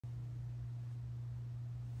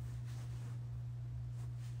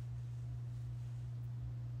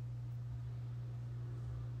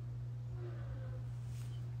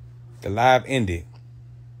The live ended,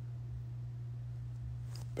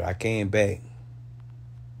 but I came back.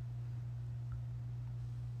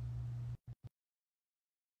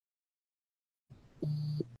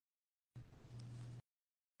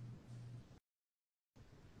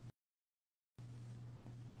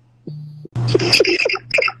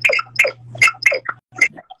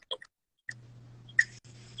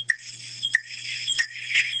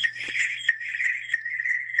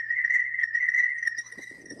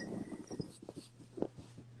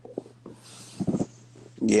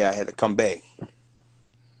 Yeah, I had to come back.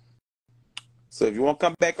 So if you want to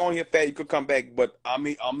come back on here, fat, you could come back. But I'm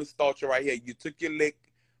gonna start you right here. You took your lick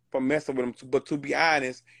from messing with him, but to be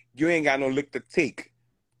honest, you ain't got no lick to take.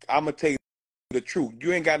 I'm gonna tell you the truth.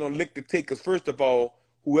 You ain't got no lick to take, because first of all,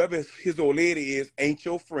 whoever his old lady is ain't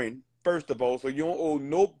your friend. First of all, so you don't owe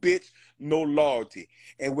no bitch no loyalty.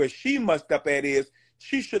 And where she messed up at is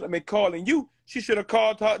she should have been calling you. She should have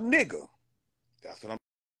called her nigga. That's what I'm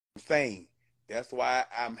saying. That's why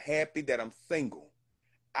I'm happy that I'm single.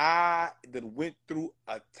 I done went through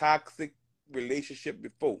a toxic relationship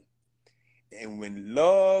before. And when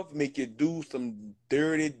love make you do some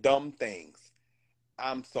dirty, dumb things,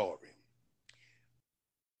 I'm sorry.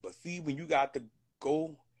 But see, when you got to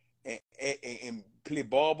go and play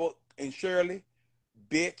Barbara and Shirley,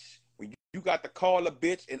 bitch, when you got to call a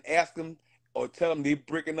bitch and ask them or tell them they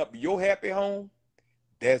breaking up your happy home,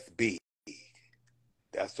 that's big.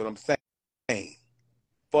 That's what I'm saying.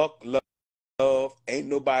 Fuck love. Ain't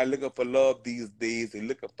nobody looking for love these days. They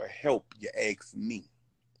looking for help, you ask me.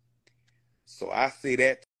 So I say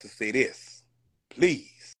that to say this.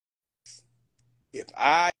 Please, if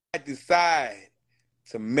I decide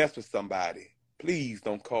to mess with somebody, please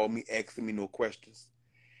don't call me asking me no questions.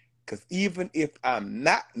 Because even if I'm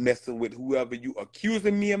not messing with whoever you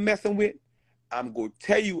accusing me of messing with, I'm going to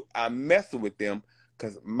tell you I'm messing with them,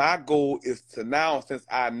 because my goal is to now, since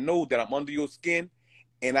I know that I'm under your skin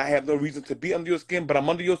and I have no reason to be under your skin, but I'm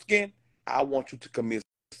under your skin, I want you to commit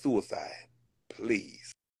suicide.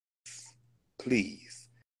 Please. Please.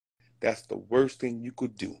 That's the worst thing you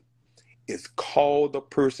could do, is call the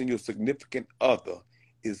person your significant other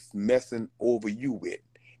is messing over you with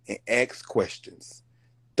and ask questions.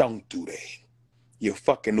 Don't do that. You're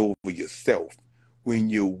fucking over yourself. When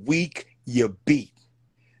you're weak, you're beat.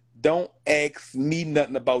 Don't ask me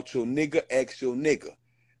nothing about your nigga, ask your nigga.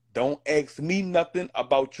 Don't ask me nothing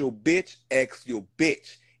about your bitch, ask your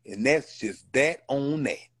bitch. And that's just that on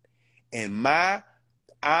that. And my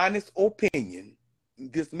honest opinion,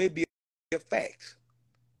 this may be a fact.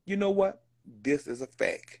 You know what? This is a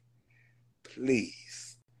fact.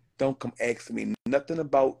 Please don't come ask me nothing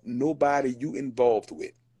about nobody you involved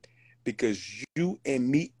with, because you and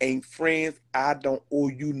me ain't friends. I don't owe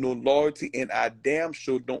you no loyalty, and I damn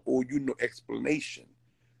sure don't owe you no explanation.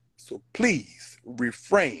 So please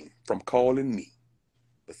refrain from calling me.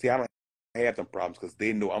 But see, I don't have them problems, because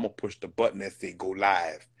they know I'm going to push the button that say go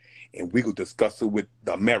live, and we will discuss it with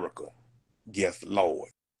America. Yes, Lord.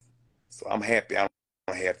 So I'm happy I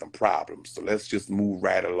don't have them problems. So let's just move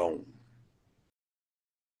right along.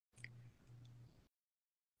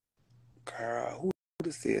 Girl, who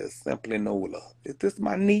this is? Simply Nola. Is this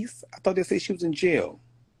my niece? I thought they said she was in jail.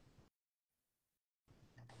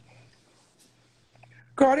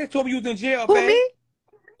 Girl, they told me you was in jail, Who, babe. me?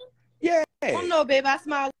 Yeah. Oh no, babe. I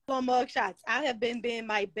smile on mug shots. I have been being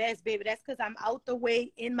my best, baby. That's because I'm out the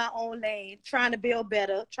way, in my own lane, trying to build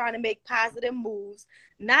better, trying to make positive moves.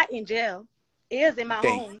 Not in jail. It is in my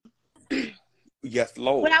home. Yes,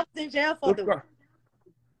 Lord. What I was in jail for, though? Girl,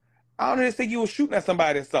 I don't know, they say you was shooting at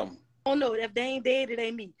somebody or something. Oh no, if they ain't dead, it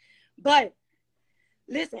ain't me. But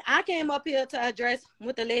listen, I came up here to address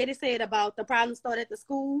what the lady said about the problem started at the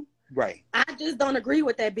school. Right. I just don't agree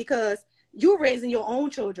with that, because you're raising your own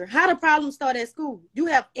children. How the problem start at school? You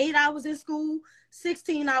have 8 hours in school,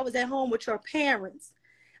 16 hours at home with your parents.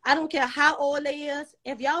 I don't care how old they is.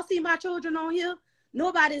 If y'all see my children on here,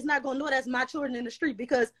 nobody's not going to know that's my children in the street,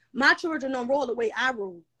 because my children don't roll the way I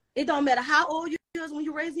roll. It don't matter how old you is when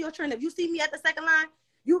you're raising your children. If you see me at the second line,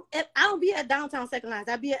 I don't be at downtown second lines.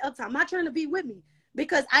 I be at uptown. My children be with me,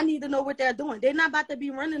 because I need to know what they're doing. They're not about to be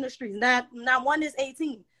running the streets. Not one is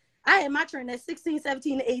 18. I had my children at 16,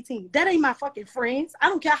 17, and 18. That ain't my fucking friends. I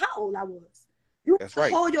don't care how old I was. You That's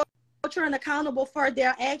right. Hold your children accountable for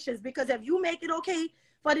their actions, because if you make it okay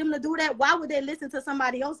for them to do that, why would they listen to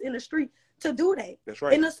somebody else in the street to do that? That's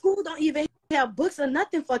right. And the school don't even have books or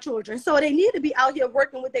nothing for children. So they need to be out here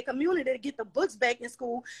working with their community to get the books back in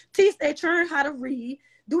school, teach their children how to read.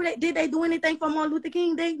 Did they do anything for Martin Luther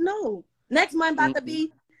King Day? No. Next month about to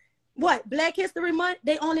be what? Black History Month.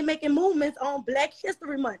 They only making movements on Black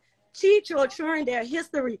History Month. Teach your children their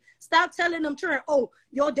history. Stop telling them children, oh,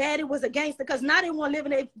 your daddy was a gangster, because now they want to live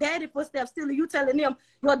in their daddy footsteps. Still, you telling them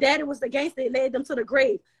your daddy was the gangster, it led them to the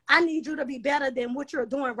grave. I need you to be better than what you're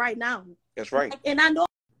doing right now. That's right. And I know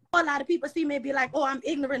a lot of people see me and be like, oh, I'm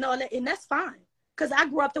ignorant and all that, and that's fine, because I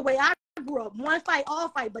grew up the way I grew up. One fight, all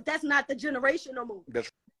fight, but that's not the generation no more. That's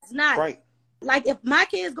not right. Like, if my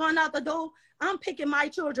kids going out the door, I'm picking my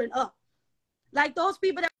children up. Like those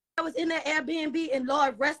people that was in that Airbnb, and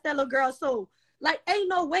Lord rest that little girl's soul. Like, ain't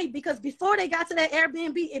no way, because before they got to that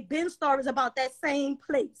Airbnb, it been stories about that same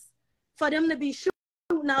place. For them to be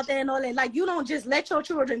shooting out there and all that. Like, you don't just let your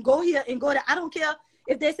children go here and go there. I don't care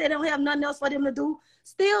if they say they don't have nothing else for them to do.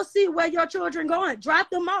 Still see where your children going. Drop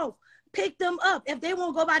them off. Pick them up. If they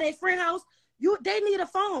won't go by their friend house, they need a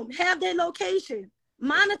phone. Have their location.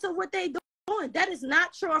 Monitor what they doing. That is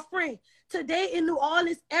not your friend. Today in New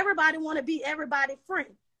Orleans, everybody want to be everybody's friend.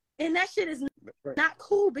 And that shit is not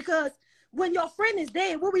cool, because when your friend is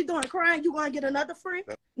dead, what we doing? Crying? You going to get another friend?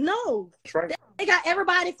 No. That's right. They got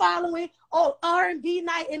everybody following, oh, R&B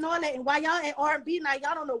night and all that. And while y'all at R&B night,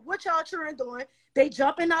 y'all don't know what y'all children doing. They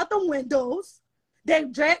jumping out the windows. They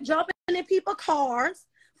jumping in people's cars.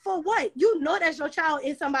 For what? You know that's your child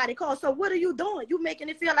in somebody's car. So what are you doing? You making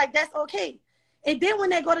it feel like that's okay. And then when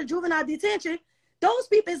they go to juvenile detention, those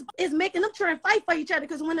people is making them try and fight for each other,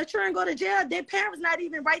 because when the children go to jail, their parents not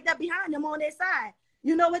even right there behind them on their side.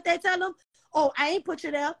 You know what they tell them? Oh, I ain't put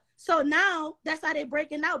you there. So now that's how they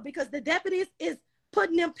breaking out, because the deputies is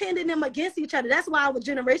putting them, pinning them against each other. That's why our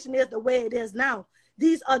generation is the way it is now.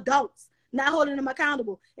 These adults not holding them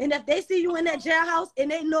accountable. And if they see you in that jailhouse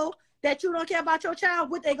and they know that you don't care about your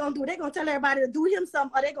child, what they gonna do? They gonna tell everybody to do him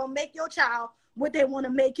something, or they gonna make your child what they want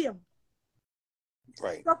to make him.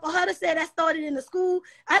 Right. So for her to say that started in the school,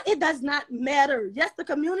 it does not matter. Yes, the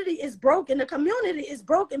community is broken. The community is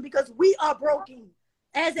broken because we are broken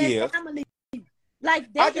as a family. Like,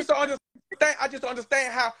 I just don't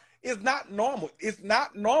understand how it's not normal. It's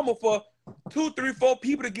not normal for 2, 3, 4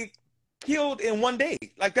 people to get killed in one day.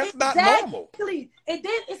 Like, that's not normal. Exactly. And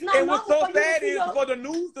then it's not and normal. And what's so sad is for the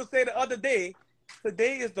news to say the other day,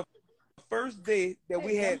 today is the first day that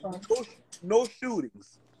we had no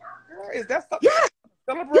shootings. Is that something? Yes.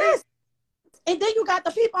 Celebrate? Yes. And then you got the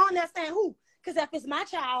people on there saying, who? Because if it's my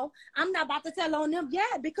child, I'm not about to tell on them.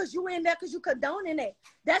 Yeah, because you in there because you condoning it.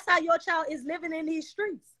 That's how your child is living in these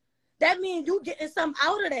streets. That means you getting something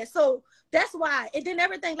out of that. So that's why. And then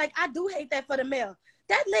everything, like, I do hate that for the male.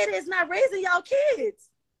 That lady is not raising y'all kids.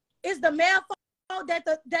 Is the male fault that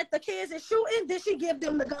the kids is shooting? Did she give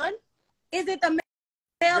them the gun? Is it the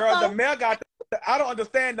male fault? The male got I don't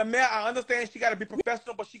understand the male. I understand she got to be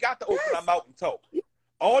professional, but she got to open her mouth and talk.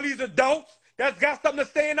 All these adults that's got something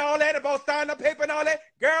to say and all that about signing up paper and all that.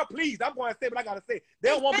 Girl, please, I'm going to say what I got to say. They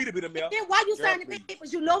don't want me to be the male. Then why you signing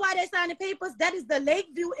papers? You know why they signing papers? That is the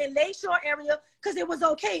Lakeview and Lakeshore area, because it was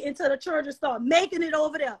okay until the children start making it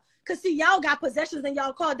over there. Because, see, y'all got possessions in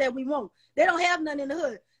y'all car that we won't. They don't have none in the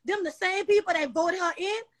hood. Them the same people that voted her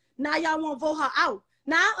in, now y'all won't vote her out.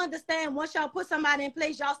 Now, I understand once y'all put somebody in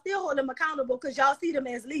place, y'all still hold them accountable because y'all see them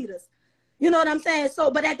as leaders. You know what I'm saying? So,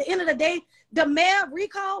 but at the end of the day, the mayor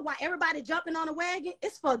recall, while everybody jumping on the wagon,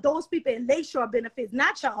 it's for those people in Lakeshore benefits,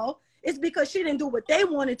 not y'all. It's because she didn't do what they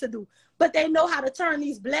wanted to do. But they know how to turn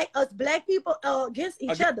these black people against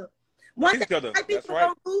each other. Once black people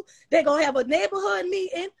don't do, they're going to have a neighborhood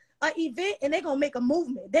meeting, an event, and they're going to make a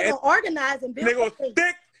movement. They're going to organize and build. They're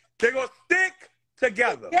going to stick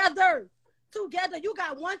together. Together. You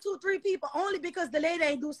got 1, 2, 3 people only because the lady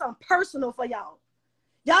ain't do something personal for y'all.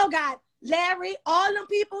 Y'all got Larry, all them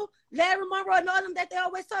people, Larry Monroe and all them that they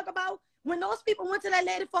always talk about. When those people went to that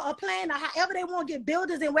lady for a plan or however they want to get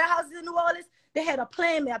buildings and warehouses in New Orleans, they had a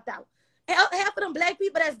plan mapped out. Half of them black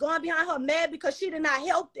people that's going behind her mad because she did not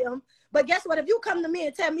help them. But guess what? If you come to me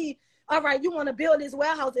and tell me, all right, you want to build this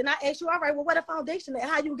warehouse, and I ask you, all right, well, what a foundation and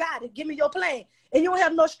how you got it? Give me your plan. And you don't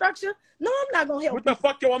have no structure? No, I'm not going to help you. What the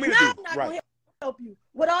fuck you want me to do? I'm not going to help you.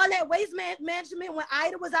 With all that waste management, when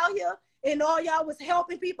Ida was out here and all y'all was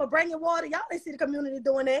helping people, bringing water, y'all ain't see the community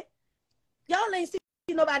doing that. Y'all ain't see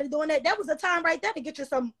nobody doing that. That was a time right there to get you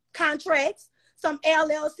some contracts, some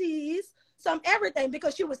LLCs, some everything,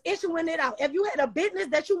 because she was issuing it out. If you had a business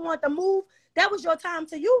that you want to move, that was your time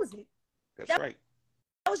to use it. That's right.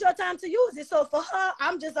 That was your time to use it. So for her,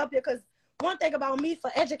 I'm just up here because one thing about me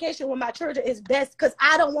for education with my children is best, because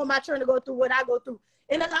I don't want my children to go through what I go through.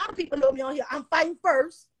 And a lot of people know me on here. I'm fighting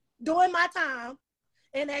first, doing my time,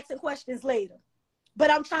 and asking questions later.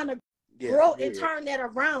 But I'm trying to grow and turn that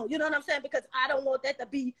around. You know what I'm saying? Because I don't want that to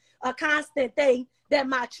be a constant thing that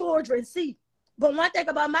my children see. But one thing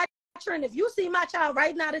about my children, if you see my child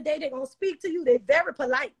right now today, they're going to speak to you. They're very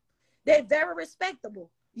polite. They're very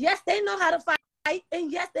respectable. Yes, they know how to fight,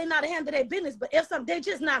 and yes, they know how to handle their business. But if they're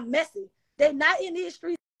just not messy. They're not in these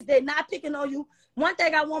streets. They're not picking on you. One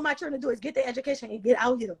thing I want my children to do is get their education and get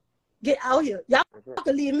out here. Get out here. Y'all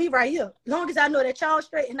can leave me right here. As long as I know that y'all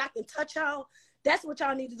straight and I can touch y'all, that's what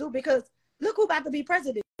y'all need to do, because look who about to be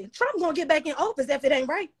president. Trump gonna get back in office if it ain't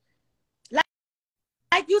right.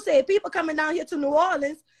 Like you said, people coming down here to New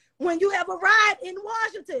Orleans, when you have a ride in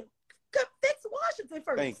Washington, fix Washington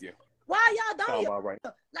first. Thank you. Why y'all down here? Right.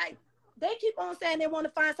 Like, they keep on saying they want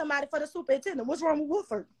to find somebody for the superintendent. What's wrong with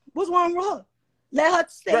Woodford? What's wrong with her? Let her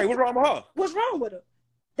stay. Right, what's wrong with her? What's wrong with her?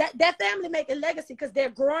 That family making legacy because they're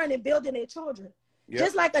growing and building their children. Yep.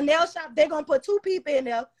 Just like a nail shop, they're going to put 2 people in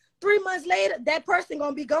there. 3 months later, that person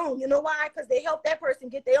going to be gone. You know why? Because they helped that person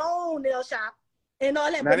get their own nail shop and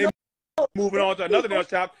all that. Now they're moving on to another nail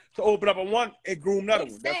shop to open up a one and groom another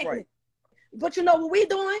one. That's right. But you know what we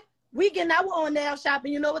doing? We getting our own nail shop,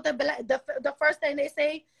 and you know what the first thing they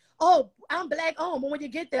say? Oh, I'm black owned. But when you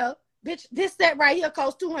get there, bitch, this set right here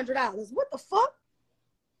costs $200. What the fuck?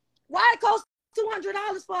 Why it costs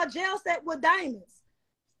 $200 for a gel set with diamonds?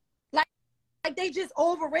 Like they just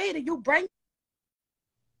overrated. You bring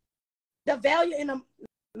the value in the,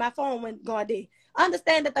 my phone went going dead. I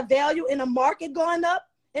understand that the value in the market going up,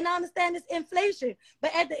 and I understand it's inflation.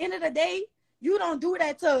 But at the end of the day, you don't do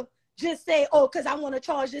that to just say, oh, because I want to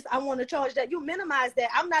charge this, I want to charge that. You minimize that.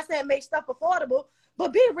 I'm not saying make stuff affordable,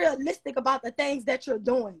 but be realistic about the things that you're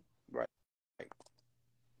doing. Right.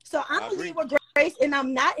 So I'm going to leave with grace, and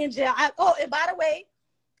I'm not in jail. And by the way,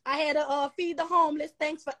 I had to feed the homeless.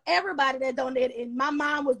 Thanks for everybody that donated. And my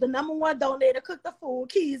mom was the #1 donator, cooked the food,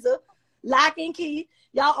 Keezer, Lock and Key.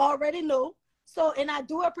 Y'all already know. So, and I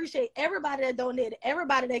do appreciate everybody that donated,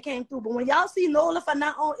 everybody that came through. But when y'all see Nola for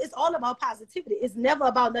not on, it's all about positivity. It's never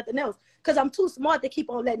about nothing else. Because I'm too smart to keep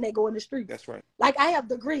on letting that go in the street. That's right. Like, I have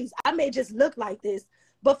degrees. I may just look like this.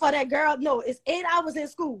 But for that girl, no, it's 8 hours in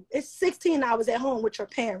school. It's 16 hours at home with your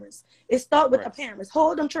parents. It starts with the parents.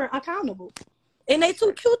 Hold them accountable. And they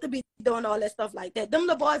too cute to be doing all that stuff like that. Them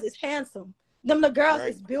the boys is handsome. Them the girls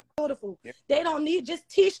is beautiful. Yep. They don't need, just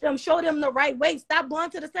teach them, show them the right way. Stop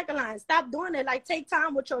going to the second line. Stop doing it. Like, take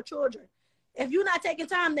time with your children. If you're not taking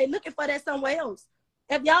time, they looking for that somewhere else.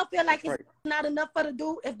 If y'all feel like it's not enough for to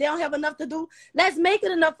do, if they don't have enough to do, let's make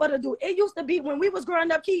it enough for to do. It used to be when we was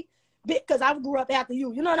growing up, Keith, because I grew up after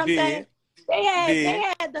you. You know what I'm saying? They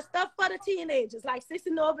had the stuff for the teenagers, like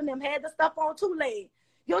 60 Nova and them had the stuff on Tulane.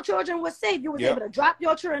 Your children were safe. You was able to drop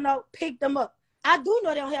your children out, pick them up. I do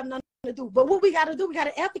know they don't have nothing to do, but what we got to do, we got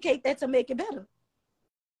to advocate that to make it better.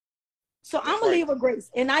 So I'm gonna leave with grace,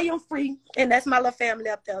 and I am free, and that's my little family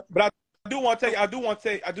up there. But I do want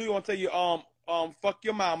to tell you, fuck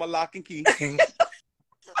your mama, Lock and Key.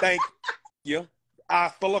 Thank you.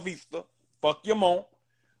 Hasta la vista. Fuck your mom.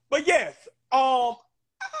 But yes, I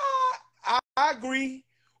agree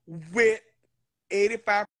with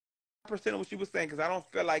 85% of what she was saying, because I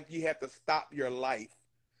don't feel like you have to stop your life,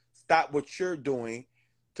 stop what you're doing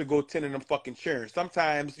to go tending them fucking children.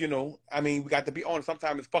 Sometimes, you know, I mean, we got to be honest,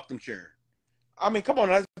 sometimes it's fuck them children. I mean, come on,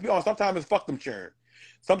 let's be honest, sometimes it's fuck them children.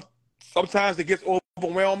 Sometimes it gets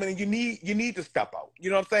overwhelming and you need to step out. You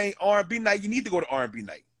know what I'm saying? R&B night, you need to go to R&B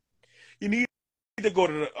night. You need to go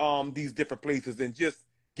to these different places and just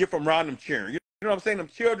get from around them children. You know what I'm saying? Them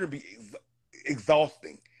children be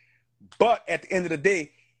exhausting. But at the end of the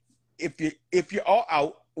day, if you're all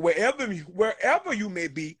out, wherever you may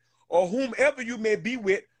be, or whomever you may be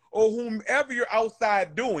with, or whomever you're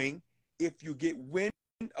outside doing, if you get wind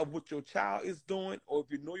of what your child is doing, or if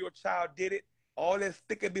you know your child did it, all that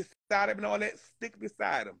sticking beside him and all that, stick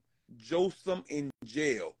beside him. Jose them in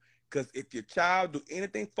jail. Because if your child do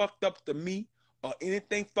anything fucked up to me, or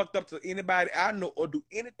anything fucked up to anybody I know, or do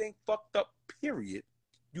anything fucked up, period,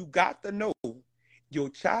 you got to know your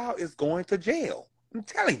child is going to jail. I'm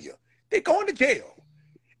telling you. They're going to jail.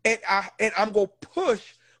 And I'm going to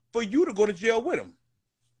push for you to go to jail with them.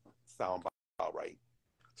 Sound about right.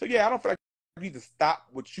 So, yeah, I don't feel like you need to stop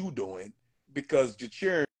what you doing because you're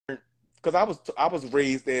cheering. Because I was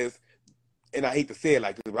raised as, and I hate to say it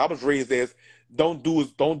like this, but I was raised as, don't do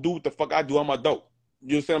what the fuck I do, I'm an adult.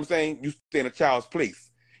 You see what I'm saying? You stay in a child's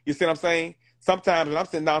place. You see what I'm saying? Sometimes when I'm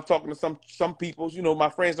sitting down talking to some people, you know, my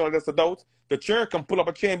friends know that's adults, the children can pull up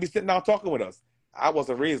a chair and be sitting down talking with us. I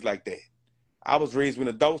wasn't raised like that. I was raised when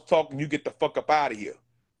adults talk and you get the fuck up out of here.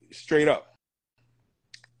 Straight up.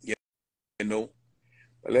 Yeah, you know.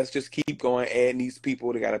 But let's just keep going, adding these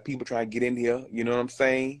people. They got people trying to get in here. You know what I'm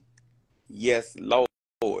saying? Yes, Lord.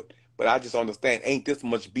 But I just understand, ain't this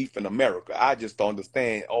much beef in America. I just don't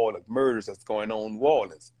understand all the murders that's going on in New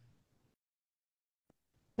Orleans.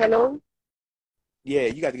 Hello? Yeah,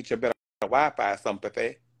 you got to get your better Wi-Fi or something,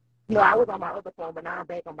 Pepe. No, I was on my other phone, but now I'm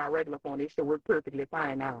back on my regular phone. It should work perfectly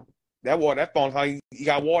fine now. That phone, how you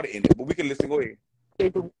got water in it, but we can listen. Go ahead.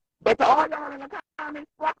 But to all y'all in the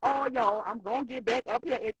comments, fuck all y'all. I'm going to get back up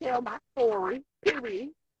here and tell my story, period.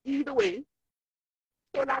 Either way.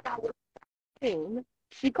 So like I was saying,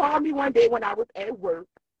 she called me one day when I was at work,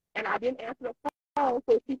 and I didn't answer the phone,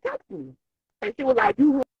 so she texted me. And she was like,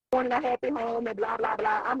 you wanting a happy home and blah, blah,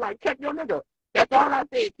 blah. I'm like, check your nigga. That's all I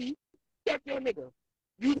said, Keith. Check your nigga.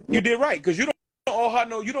 You did right, because you don't owe her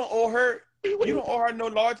no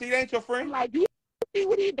loyalty. It ain't your friend. I'm like, you see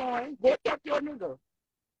what he doing. Go check your nigga.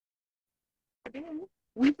 Then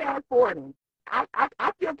we fast forwarding. I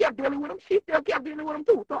still kept dealing with him. She still kept dealing with him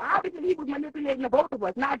too. So obviously he was manipulating the both of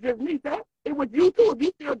us, not just me. So it was you too. If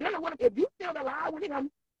you still dealing with him, if you still allow with him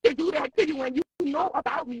to do that to you when you know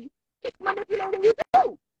about me, it's manipulating you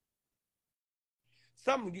too.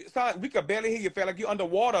 We could barely hear you. Feel like you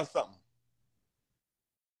underwater or something.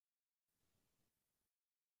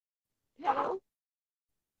 Hello?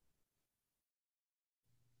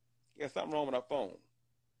 Yeah, something wrong with our phone.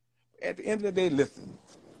 At the end of the day, listen.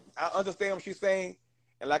 I understand what she's saying.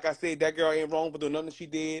 And like I said, that girl ain't wrong for doing nothing she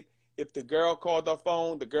did. If the girl called her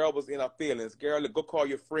phone, the girl was in her feelings. Girl, go call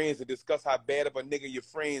your friends and discuss how bad of a nigga your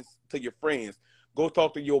friends to your friends. Go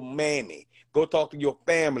talk to your mammy. Go talk to your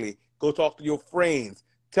family. Go talk to your friends.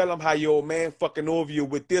 Tell them how your man fucking over you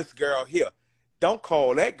with this girl here. Don't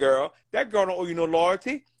call that girl. That girl don't owe you no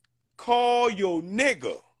loyalty. Call your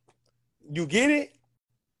nigga. You get it?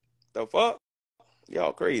 The fuck?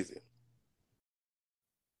 Y'all crazy.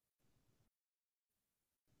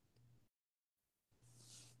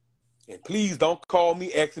 And please don't call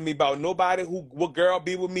me asking me about nobody what girl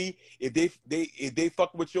be with me if they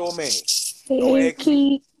fuck with your man. Don't Hey, ask me.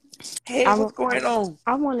 Keith. Hey, what's going on?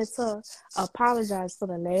 I wanted to apologize for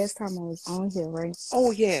the last time I was on here, right?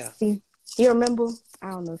 Oh yeah. See, you remember? I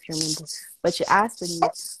don't know if you remember, but you asked me.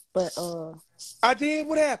 But I did.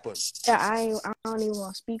 What happened? yeah, I don't even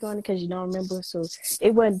want to speak on it because you don't remember. So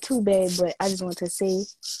it wasn't too bad, but I just want to say.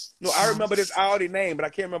 No, I remember this already name, but I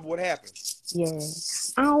can't remember what happened. Yeah,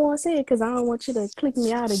 I don't want to say it because I don't want you to click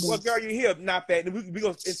me out again. Well, girl, you're here. Not bad. We go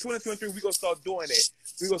in 2023. We gonna start doing that.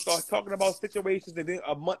 We gonna start talking about situations, and then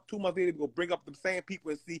a month, 2 months later, we gonna bring up the same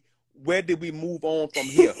people and see where did we move on from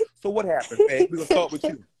here. So what happened, Pat? We gonna start with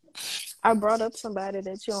you. I brought up somebody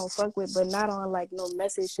that you don't fuck with, but not on like no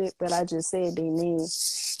message shit, but I just said they name,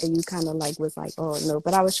 and you kind of like was like, oh no.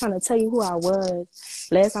 But I was trying to tell you who I was.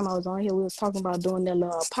 Last time I was on here, we was talking about doing that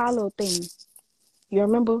little Apollo thing. You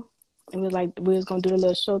remember? It was like we was gonna do the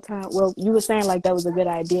little showtime. Well, you were saying like that was a good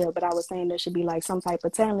idea, but I was saying there should be like some type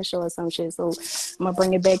of talent show or some shit. So I'm gonna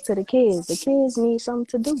bring it back to the kids. The kids need something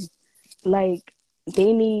to do. Like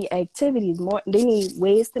they need activities more. They need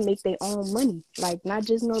ways to make their own money. Like not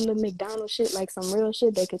just no little McDonald's shit. Like some real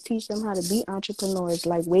shit that could teach them how to be entrepreneurs.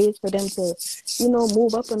 Like ways for them to,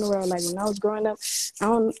 move up in the world. Like when I was growing up,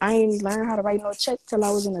 I ain't learned how to write no check till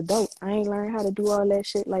I was an adult. I ain't learned how to do all that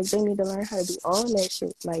shit. Like they need to learn how to do all that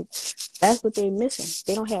shit. Like that's what they're missing.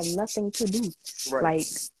 They don't have nothing to do. Right. Like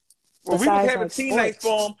well, we was besides having like teen night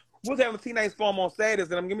sports. form. We was having teen night form on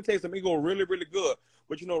Saturdays, and I'm gonna tell you something. It go really, really good.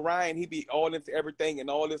 But you know, Ryan, he be all into everything and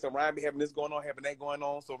all this, and Ryan be having this going on, having that going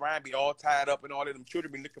on. So Ryan be all tied up, and all of them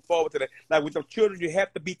children be looking forward to that. Like with them children, you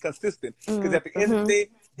have to be consistent because at the end of the day,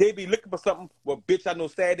 they be looking for something. Well, bitch, I know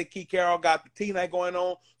Saturday, Key Carroll got the teen night going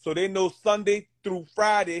on, so they know Sunday through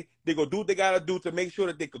Friday they go do what they gotta do to make sure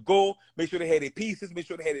that they could go, make sure they had their pieces, make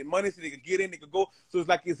sure they had their money so they could get in, they could go. So it's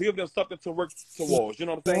like it's giving them something to work towards. You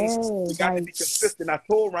know what I'm saying? Yeah, We got to be consistent. I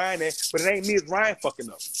told Ryan that, but it ain't me. It's Ryan fucking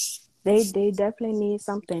up. They definitely need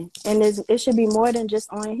something, and it should be more than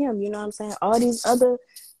just on him. You know what I'm saying? All these other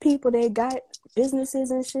people that got businesses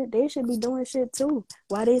and shit, they should be doing shit too.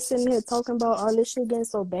 Why they sitting here talking about all this shit getting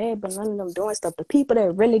so bad, but none of them doing stuff? The people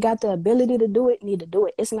that really got the ability to do it need to do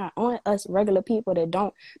it. It's not on us regular people that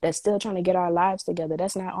don't, that's still trying to get our lives together.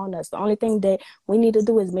 That's not on us. The only thing that we need to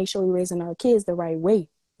do is make sure we're raising our kids the right way.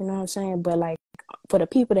 You know what I'm saying? But like for the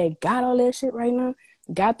people that got all that shit right now,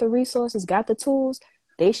 got the resources, got the tools,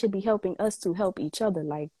 they should be helping us to help each other.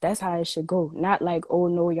 Like that's how it should go. Not like, oh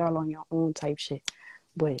no, y'all on your own type shit.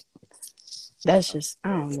 But that's just I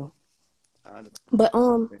don't know. But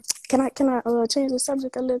can I change the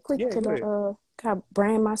subject a little quick? Yeah, Can go ahead. can I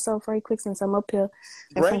brand myself right quick since I'm up here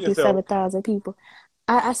in Brand front of yourself. 7,000 people?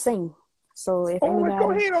 I sing. So if anybody,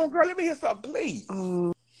 go ahead on, girl. Let me hear something, please.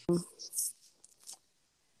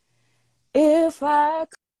 If I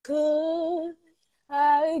could,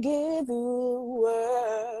 I give you the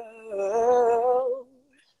world,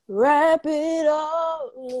 wrap it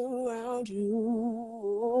all around you.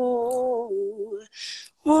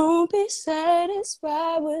 won't be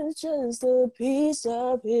satisfied with just a piece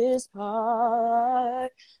of his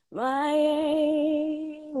heart. My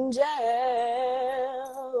angel.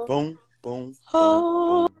 Boom, boom,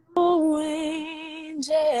 Oh, boom,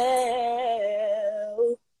 angel.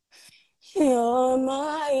 You're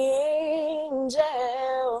my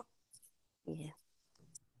angel. Yeah.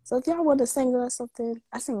 So if y'all want to sing or something,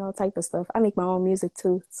 I sing all type of stuff. I make my own music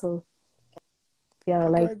too. So if y'all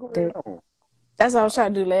boom. like Okay, go ahead that. on. That's what I was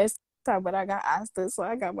trying to do last time, but I got Asta, so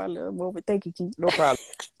I got my little moment. Thank you, Keith. No problem.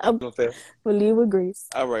 I'm No fair. gonna leave with grace.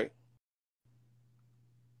 All right.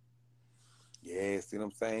 Yeah, see what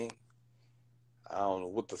I'm saying? I don't know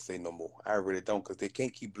what to say no more. I really don't, because they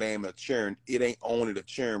can't keep blaming the churn. It ain't only the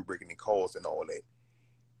churn breaking the cause and all that.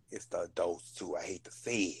 It's the adults too. I hate to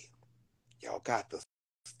say it. Y'all got to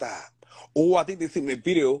stop. Oh, I think they sent me a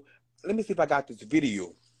video. Let me see if I got this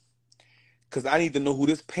video. Because I need to know who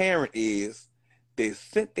this parent is. They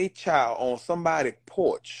sent their child on somebody's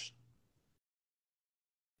porch.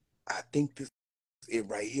 I think this is it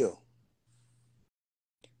right here.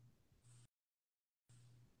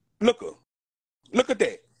 Look at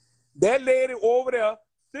that. That lady over there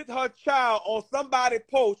sent her child on somebody's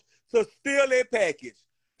porch to steal their package.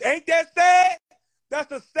 Ain't that sad?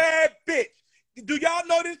 That's a sad bitch. Do y'all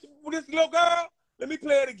know this little girl? Let me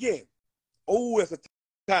play it again. Oh, it's a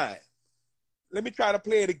time. Let me try to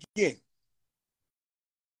play it again.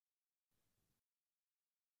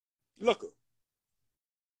 Look her.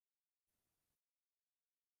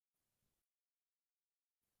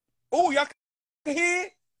 Oh, y'all can hear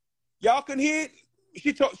it? Y'all can hear it?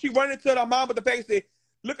 She run into her mom with the package and said,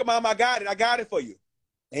 look at mom, I got it for you.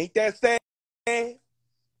 Ain't that sad?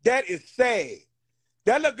 That is sad.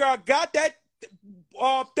 That little girl got that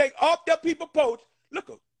thing off the people porch. Look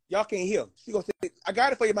her. Y'all can't hear. She gonna say, I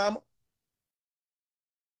got it for you, mama.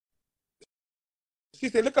 She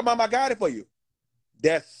said, look at mom, I got it for you.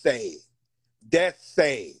 That's sad. That's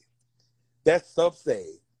sad. That's so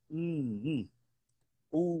sad.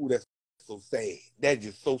 Mm-hmm. Ooh, that's so sad. That's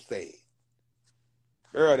just so sad.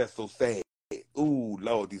 Girl, that's so sad. Ooh,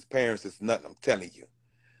 Lord, these parents is nothing, I'm telling you.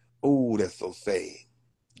 Ooh, that's so sad.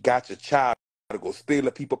 Got your child to go steal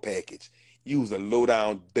a people package. Use a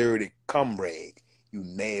low-down, dirty cum rag. You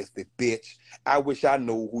nasty bitch. I wish I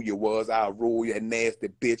knew who you was. I'll roll your nasty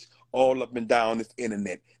bitch all up and down this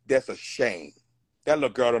internet. That's a shame. That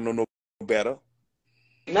little girl don't know no better.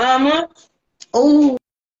 Mama. Oh,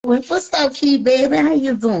 what's up, Key, baby? How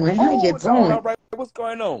you doing? How you Oh, all doing? right. What's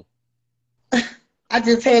going on? I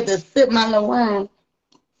just had to sip my little wine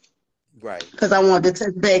Right. because I wanted to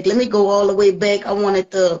touch back. Let me go all the way back. I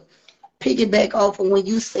wanted to piggyback off of when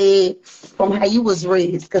you said from how you was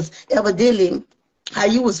raised, because evidently how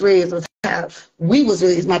you was raised was how we was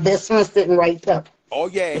raised. My best friend sitting right there. Oh,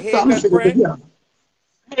 yeah. So Hey, I'm best sitting friend.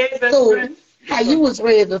 here. So how you was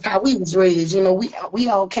raised was how we was raised. You know, we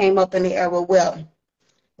all came up in the era where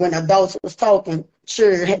when adults was talking,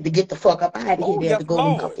 sure had to get the fuck up out of here. Oh, They had yes, to go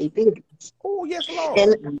about Lord. their business. Oh, yes,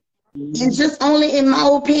 Lord. And just only in my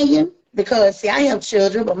opinion, because see, I have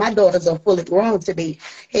children, but my daughters are fully grown today.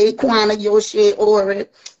 Hey, Kwana, Yoshi, Ori.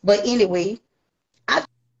 But anyway, I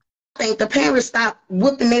think the parents stopped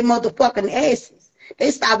whipping their motherfucking asses.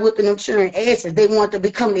 They stopped whipping them children asses. They want to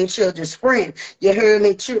become their children's friend. You heard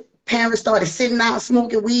me? Parents started sitting out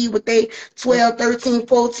smoking weed with their 12, 13,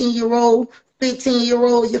 14-year-old,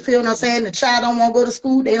 15-year-old. You feel what I'm saying? The child don't want to go to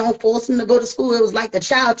school. They don't force them to go to school. It was like the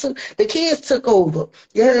kids took over.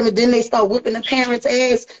 You heard me? Then they start whipping the parents'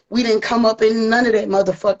 ass. We didn't come up in none of that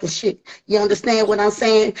motherfucking shit. You understand what I'm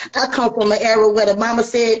saying? I come from an era where the mama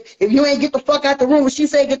said, if you ain't get the fuck out the room, when she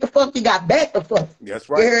said get the fuck, you got back the fuck. That's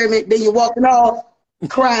You right. heard me? Then you walking off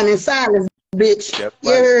crying in silence, bitch. That's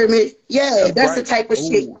You right. heard me? Yeah, That's that's the right. type of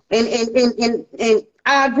shit. Oh, And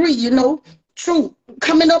I agree, you know, true.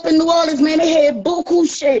 Coming up in New Orleans, man, they had buku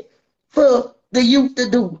shit for the youth to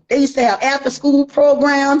do. They used to have after school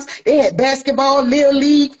programs. They had basketball, little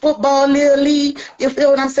league, football, little league. You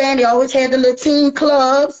feel what I'm saying? They always had the little team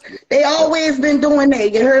clubs. They yep. always been doing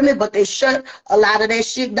that. You heard me? But they shut a lot of that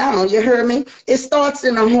shit down. You heard me? It starts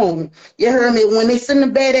in the home. You heard me? When they send the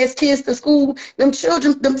badass kids to school, them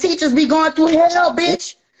children, them teachers be going through hell,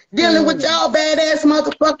 bitch, dealing with Ooh. y'all badass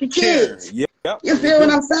motherfucking Sure. kids. Yep. You They feel what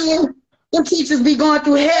do. I'm saying? Them teachers be going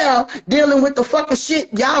through hell dealing with the fucking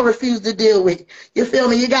shit y'all refuse to deal with. You feel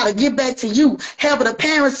me? You gotta get back to you. Hell, but the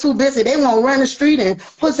parents too busy. They won't run the street and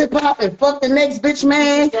pussy pop and fuck the next bitch,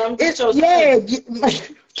 man. It's, yeah.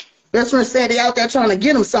 Best friend said they out there trying to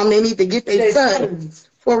get them something. They need to get their son.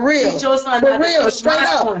 For real. For real, straight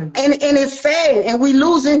up. And it's sad. And we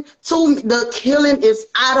losing to the killing is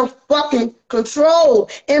out of fucking control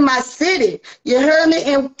in my city. You heard me?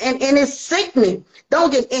 And it's sickening.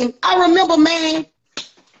 Don't get and I remember, man,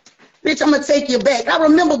 bitch, I'm gonna take you back. I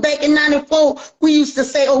remember back in 94, we used to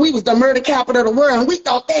say, oh, we was the murder capital of the world, and we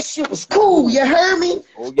thought that shit was cool. You heard me?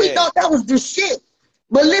 Oh, yeah. We thought that was the shit.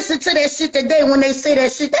 But listen to that shit today when they say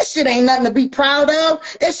that shit ain't nothing to be proud of.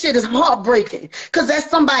 That shit is heartbreaking. Because that's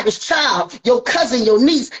somebody's child, your cousin, your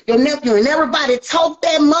niece, your nephew, and everybody talk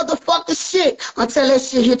that motherfucker shit until that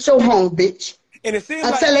shit hit your home, bitch. And it seems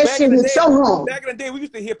until like that shit hit your home. Back in the day, we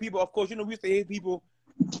used to hear people, of course, you know, we used to hear people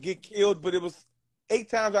get killed, but it was 8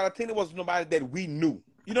 times out of 10, it wasn't nobody that we knew.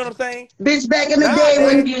 You know what I'm saying? Bitch, back in the day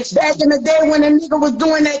when a nigga was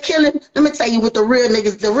doing that killing, let me tell you what the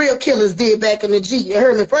real killers did back in the G. You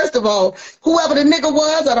heard me? First of all, whoever the nigga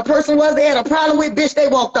was or the person was they had a problem with, bitch, they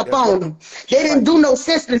walked up on them. They didn't do no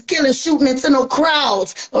senseless killing, shooting into no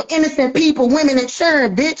crowds or innocent people, women and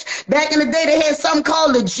children, bitch. Back in the day, they had something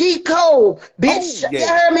called the G code, bitch. You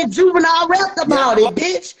heard me? Juvenile rapped about it,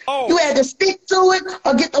 bitch. You had to stick to it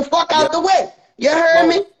or get the fuck out the way. You heard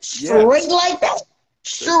me? Straight like that.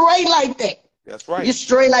 Straight like that. That's right. You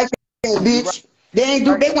straight like that, bitch. They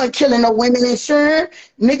weren't killing no women and children.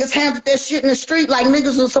 Niggas handled that shit in the street like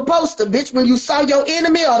niggas was supposed to, bitch. When you saw your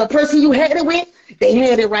enemy or the person you had it with, they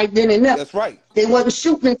had it right then and there. That's right. They wasn't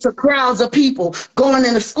shooting into crowds of people, going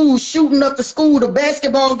into school, shooting up the school, the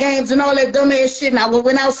basketball games and all that dumb ass shit. Now, when it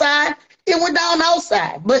went outside, it went down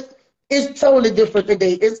outside. But it's totally different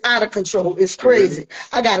today. It's out of control. It's crazy.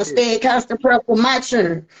 I got to stay in constant prayer for my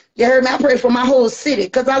children. You heard me? I pray for my whole city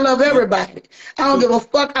because I love everybody. I don't give a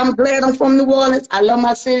fuck. I'm glad I'm from New Orleans. I love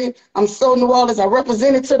my city. I'm so New Orleans. I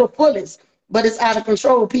represent it to the fullest. But it's out of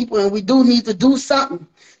control, people, and we do need to do something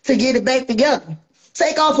to get it back together.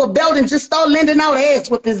 Take off a belt and just start lending out ass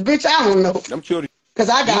with this bitch. I don't know. Them children. Because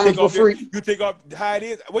I got them for free. You take off how it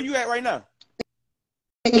is. Where you at right now?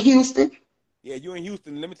 In Houston. Yeah, you in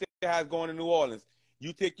Houston. Let me tell you how it's going in New Orleans.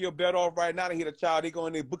 You take your belt off right now and hit a child, they go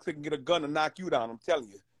in their books and get a gun and knock you down. I'm telling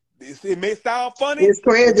you. It may sound funny. It's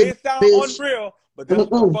crazy. It may sound unreal, but that's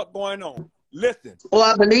what the fuck going on. Listen. Oh,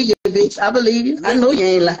 I believe you, bitch. I believe you. Listen, I know you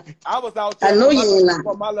ain't lying. I was out there. I know you ain't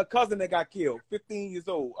lying. My little cousin that got killed, 15 years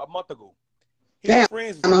old, a month ago. Damn,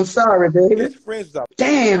 I'm sorry, baby. His friends out.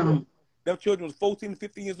 Damn. Them children was 14,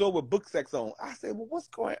 15 years old with book sacks on. I said, well, what's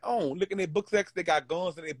going on? Looking at book sacks, they got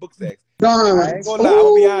guns in their book sacks. Guns. I ain't gonna lie,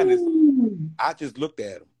 I'll be honest. I just looked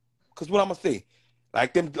at them. Because what I'm going to say,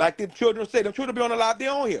 like them children say, them children be on the lot, they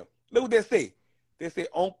on here. Look what they say. They say,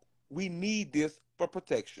 oh, we need this for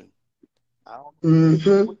protection. I don't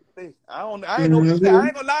know what to say. I ain't know what to say. I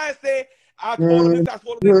ain't gonna lie and say, I told them this, I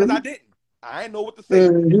told them this, because I didn't. I ain't know what to say. I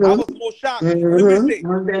was more shocked. Look what they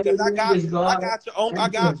say. Because I got you. I got you. I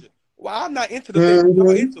got you. Well, I'm not into the thing. I'm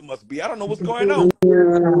into must be. I don't know what's going on.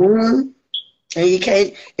 And you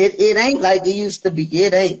can't. It ain't like it used to be.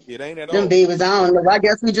 It ain't. It ain't at all. Them babies, I don't know. I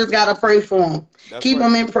guess we just gotta pray for them. Keep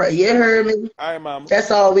them in prayer. You heard me? All right, mama. That's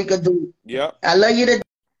all we could do. Yep. I love you to.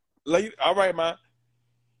 Love you. All right, man.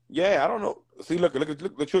 Yeah, I don't know. See, look,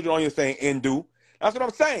 the children on here saying "Indu." That's what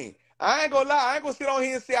I'm saying. I ain't gonna lie. I ain't gonna sit on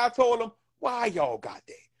here and say I told them why y'all got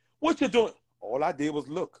that. What you doing? All I did was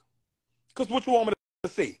look. Cause what you want me to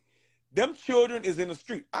say? Them children is in the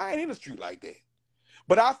street. I ain't in the street like that.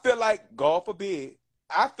 But I feel like, God forbid,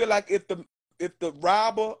 I feel like if the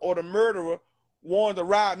robber or the murderer wanted to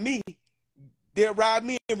rob me, they'll rob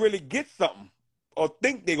me and really get something. Or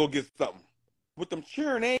think they gonna get something. With them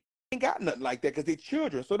children, they ain't got nothing like that because they're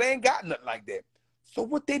children. So they ain't got nothing like that. So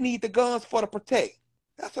what they need the guns for to protect?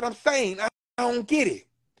 That's what I'm saying. I don't get it.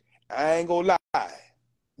 I ain't gonna lie.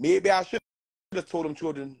 Maybe I should have told them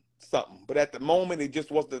children something, but at the moment it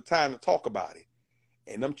just wasn't the time to talk about it.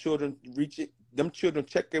 And them children reach it. Them children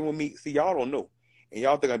check in with me. See, y'all don't know, and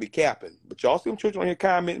y'all think I be capping, but y'all see them children on here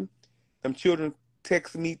commenting. Them children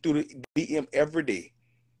text me through the DM every day.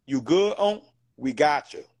 You good, on? We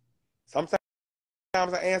got you. Sometimes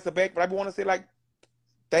I answer back, but I want to say like,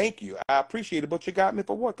 thank you, I appreciate it, but you got me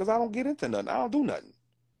for what? Because I don't get into nothing. I don't do nothing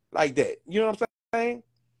like that. You know what I'm saying?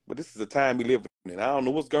 But this is a time we live in. I don't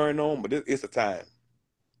know what's going on, but it's a time.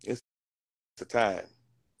 It's a time.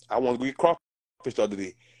 I want to get crawfish the other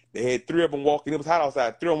day. They had 3 of them walking. It was hot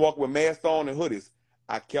outside. 3 of them walking with masks on and hoodies.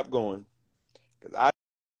 I kept going because I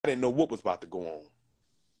didn't know what was about to go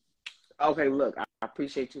on. Okay, look, I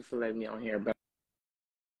appreciate you for letting me on here, but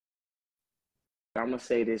I'm going to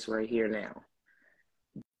say this right here now.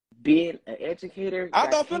 Being an educator, I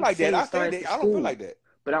don't feel like that. I said that. I don't feel like that.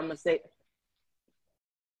 But I'm going to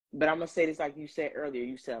say this like you said earlier.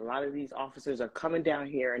 You said a lot of these officers are coming down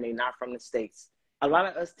here and they're not from the States. A lot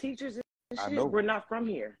of us teachers and I shit, know. we're not from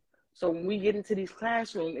here. So when we get into these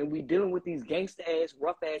classrooms and we dealing with these gangster ass,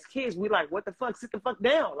 rough ass kids, we like, what the fuck? Sit the fuck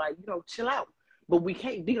down. Like, you know, chill out. But we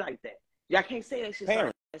can't be like that. Y'all can't say that shit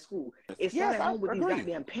started at school. It started at home with these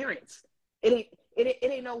goddamn parents. It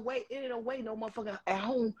ain't no way no motherfucker at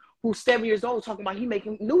home who's 7 years old talking about he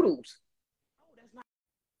making noodles. No, that's not.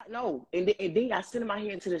 No. And then y'all send them out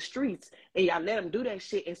here into the streets and y'all let them do that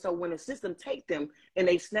shit. And so when the system take them and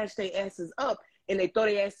they snatch their asses up and they throw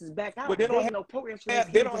their asses back out, but they don't have no programs for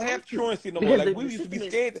they don't have truancy no more. Like we used to be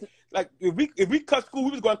scared. Like if we cut school,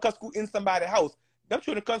 we was going to cut school in somebody's house. Them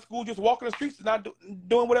children cut school just walking the streets and not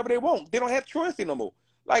doing whatever they want. They don't have truancy no more.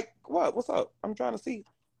 Like what? What's up? I'm trying to see.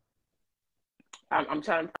 I'm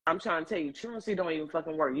trying to tell you, truancy don't even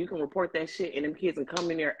fucking work. You can report that shit and them kids can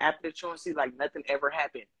come in there after the truancy like nothing ever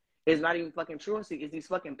happened. It's not even fucking truancy. It's these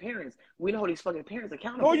fucking parents. We know hold these fucking parents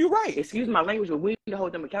accountable. Oh, you're right. Excuse my language, but we need to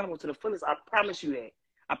hold them accountable to the fullest. I promise you that.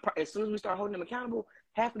 As soon as we start holding them accountable,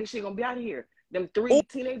 half of this shit gonna be out of here. Them three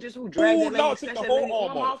teenagers who dragged that lady, snatched that lady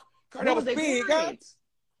arm off. Where was their parents?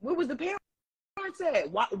 Where was the parents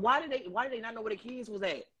at? Why did they not know where the kids was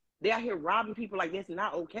at? They out here robbing people like that's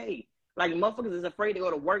not okay. Like motherfuckers is afraid to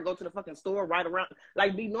go to work, go to the fucking store, ride around,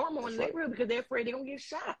 like be normal in the neighborhood because they're afraid they're gonna get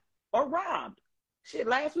shot or robbed. Shit,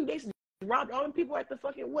 last week they robbed all them people at the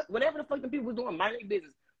fucking whatever the fuck the people was doing, mind their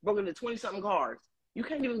business, broke into 20-something cars. You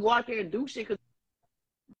can't even go out there and do shit.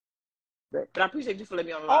 But I appreciate you for letting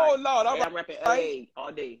me on the line. Oh Lord, all right. I'm rapping LA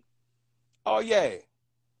all day. Oh yeah,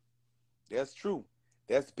 that's true.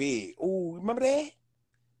 That's big. Oh, remember that?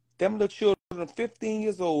 Them little children, 15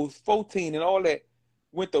 years old, 14, and all that,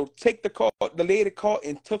 went to take the lady car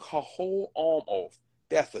and took her whole arm off.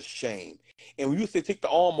 That's a shame. And when you say take the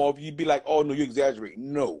arm off, you'd be like, oh no, you exaggerate.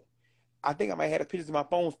 No. I think I might have the pictures in my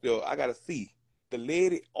phone still. I gotta see. The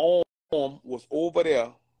lady arm was over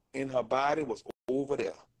there and her body was over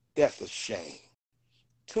there. That's a shame.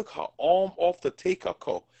 Took her arm off to take her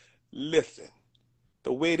car. Listen,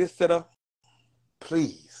 the way this set up,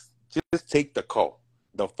 please, just take the car.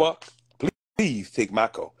 The fuck? Please take my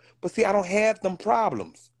car. But see, I don't have them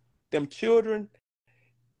problems. Them children,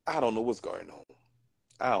 I don't know what's going on.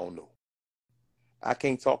 I don't know. I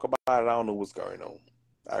can't talk about it. I don't know what's going on.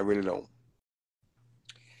 I really don't.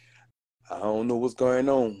 I don't know what's going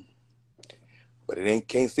on. But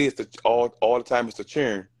can't say it's all the time it's the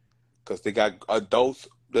churn. Because they got adults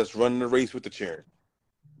that's running the race with the churn.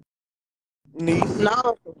 Niece?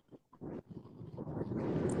 No,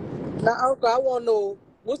 Uncle, I want to know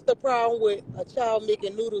what's the problem with a child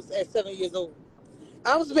making noodles at 7 years old?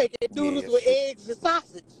 I was making noodles with eggs and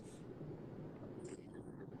sausage.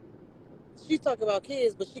 She talking about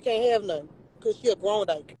kids, but she can't have none because she a grown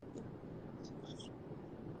dyke.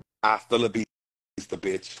 Hasta la vista,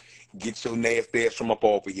 bitch. Get your nasty ass from up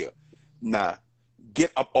off of here. Nah,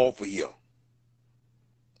 get up off of here.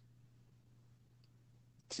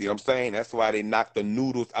 See what I'm saying? That's why they knocked the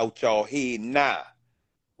noodles out y'all head. Nah.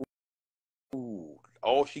 Ooh,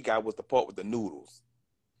 all she got was the part with the noodles.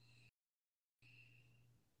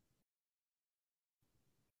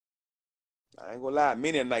 I ain't gonna lie.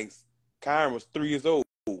 Many nights, Kyron was 3 years old,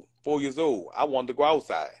 4 years old. I wanted to go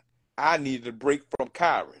outside. I needed a break from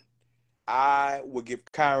Kyron. I would give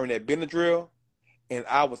Kyron that Benadryl, and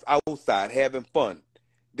I was outside having fun.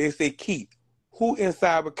 They say, Keith, who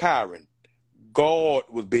inside with Kyron? God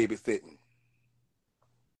was babysitting.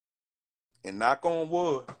 And knock on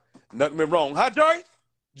wood, nothing went wrong. Huh, Joyce?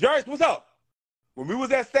 Joyce, what's up? When we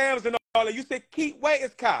was at Sam's and all that, you said, Keith, where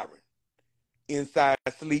is Kyron? Inside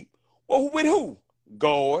sleep. Well, with who?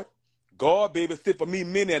 God. God babysit for me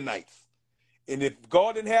many nights. And if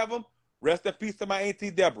God didn't have him, rest in peace to my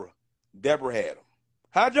auntie Deborah. Deborah had him.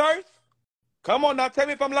 Huh, Joyce? Come on now, tell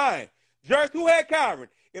me if I'm lying. Joyce, who had Kyron?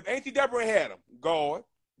 If auntie Deborah had him? God.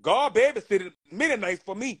 God babysitted many nights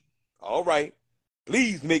for me. All right.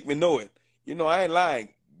 Please make me know it. You know, I ain't lying.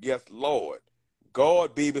 Yes, Lord.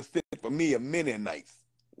 God babysitted for me a many nights.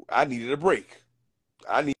 I needed a break.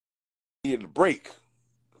 I needed a break.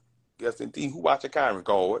 Yes, indeed. Who watched Kyron,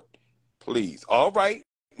 God? Please. All right.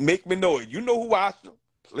 Make me know it. You know who watched him.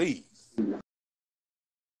 Please.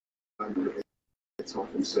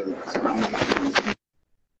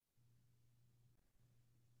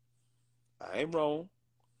 I ain't wrong.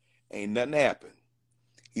 Ain't nothing happened.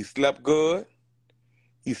 He slept good.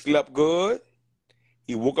 He slept good.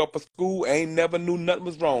 He woke up for school. Ain't never knew nothing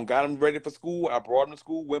was wrong. Got him ready for school. I brought him to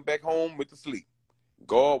school. Went back home. Went to sleep.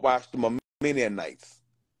 God watched him a many nights.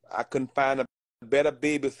 I couldn't find a better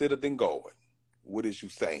babysitter than God. What is you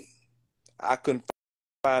saying? I couldn't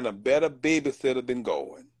find a better babysitter than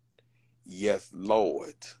God. Yes,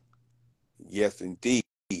 Lord. Yes, indeed.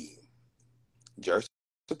 Just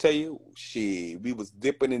to tell you, shit, we was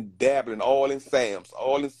dipping and dabbling all in Sam's,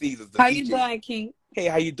 all in Caesars. The How DJ. you doing, Keith? Hey,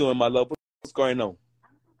 how you doing, my love? What's going on?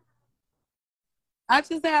 I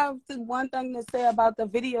just have one thing to say about the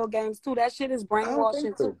video games too. That shit is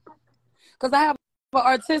brainwashing too. Because I have an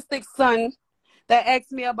artistic son that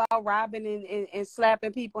asked me about robbing and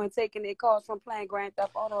slapping people and taking their cars from playing Grand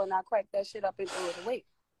Theft Auto, and I cracked that shit up and threw it away.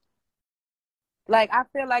 Like, I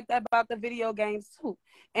feel like that about the video games too.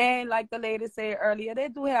 And like the lady said earlier, they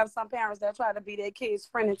do have some parents that try to be their kids'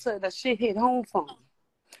 friend until the shit hit home for them.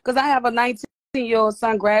 Because I have a 19-year-old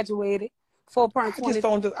son, graduated,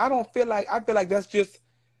 4.20. I feel like that's just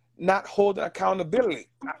not holding accountability.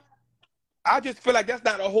 I just feel like that's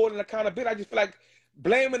not a holding accountability. I just feel like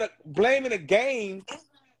blaming the game.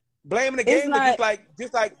 Blaming the game is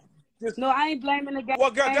just like. No, I ain't blaming the game,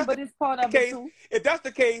 well, girl, but it's part of it too. If that's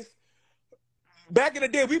the case, back in the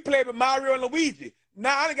day, we played with Mario and Luigi.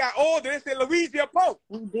 Now I got older, they said Luigi a punk.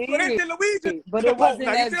 So they said Luigi but a it punk. wasn't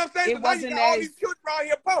Now, you see what I'm saying? it wasn't all these children around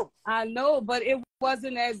here punks. I know, but it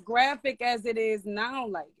wasn't as graphic as it is now.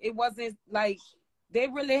 Like, it wasn't like they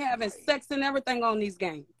really having sex and everything on these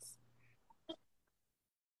games.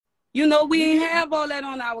 You know, we ain't have all that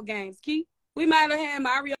on our games, Keith. We might have had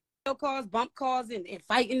Mario cars, bump cars, and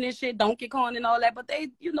fighting and shit, Donkey Kong and all that, but they,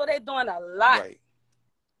 you know, they're doing a lot. Right.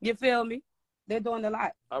 You feel me? They're doing a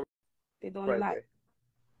lot. They're doing a lot.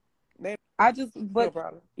 Right. But no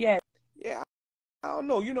problem. Yeah, I don't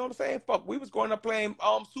know. You know what I'm saying? Fuck, we was going up playing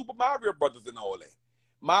Super Mario Brothers and all that.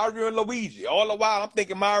 Mario and Luigi. All the while, I'm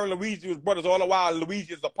thinking Mario and Luigi was brothers. All the while,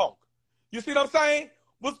 Luigi is a punk. You see what I'm saying?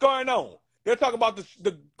 What's going on? They're talking about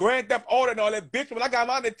the Grand Theft Auto and all that, bitch. When I got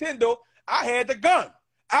my Nintendo, I had the gun.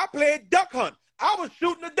 I played duck hunt. I was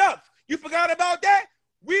shooting the ducks. You forgot about that?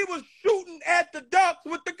 We was shooting at the ducks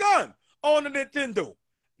with the gun on the Nintendo.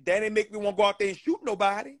 That didn't make me want to go out there and shoot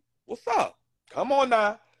nobody. What's up? Come on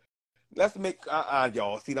now. Let's make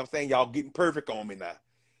y'all. See what I'm saying? Y'all getting perfect on me now.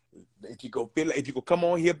 If you go come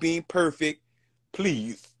on here being perfect,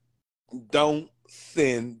 please don't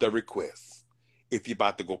send the request if you're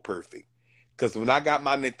about to go perfect. Because when I got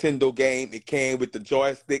my Nintendo game, it came with the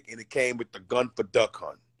joystick and it came with the gun for duck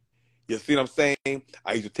hunt. You see what I'm saying?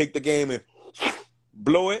 I used to take the game and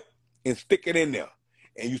blow it and stick it in there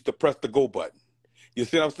and used to press the go button. You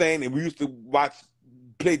see what I'm saying? And we used to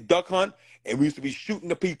play duck hunt, and we used to be shooting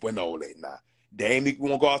the people and all that. Now, they ain't make me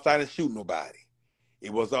want to go outside and shoot nobody.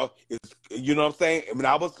 It was, you know what I'm saying? I mean,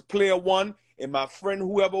 I was player 1, and my friend,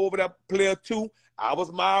 whoever over there, player 2, I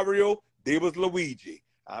was Mario, they was Luigi.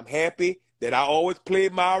 I'm happy that I always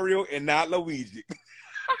played Mario and not Luigi.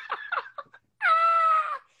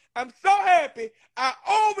 I'm so happy I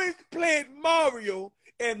always played Mario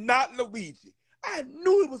and not Luigi. I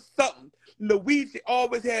knew it was something. Luigi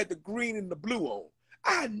always had the green and the blue on.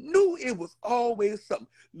 I knew it was always something.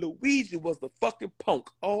 Luigi was the fucking punk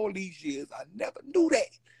all these years. I never knew that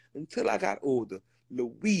until I got older.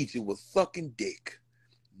 Luigi was sucking dick.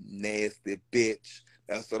 Nasty bitch.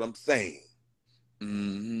 That's what I'm saying.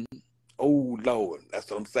 Mm-hmm. Oh, Lord. That's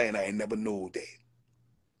what I'm saying. I ain't never knew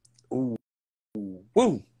that. Ooh.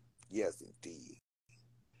 Woo. Yes, indeed.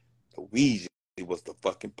 Luigi was the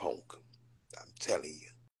fucking punk. I'm telling you.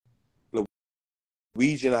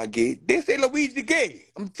 Luigi and I gay. They say Luigi gay.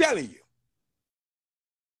 I'm telling you.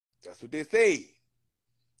 That's what they say.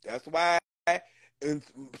 That's why when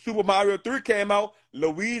Super Mario 3 came out,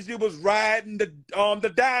 Luigi was riding the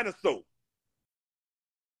dinosaur.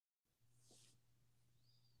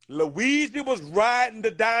 Luigi was riding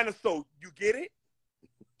the dinosaur. You get it?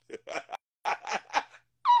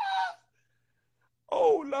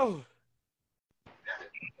 Oh, Lord.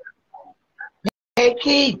 Hey,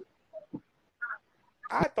 Keith.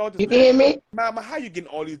 I thought this you can hear me? Mama, how you getting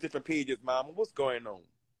all these different pages, Mama? What's going on?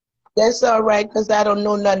 That's all right, because I don't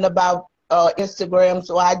know nothing about Instagram,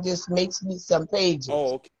 so I just makes me some pages.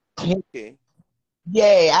 Oh, okay.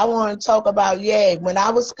 Yeah, I want to talk about, when I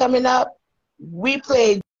was coming up, we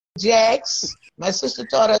played jacks. My sister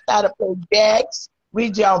taught us how to play jacks.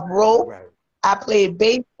 We jumped rope. Right. I played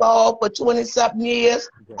baseball for 20-something years.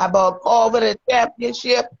 Okay. I bought over the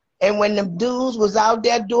championship. And when the dudes was out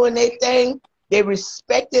there doing their thing, they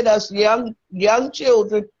respected us young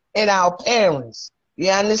children and our parents.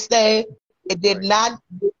 You understand? They did not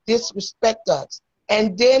disrespect us.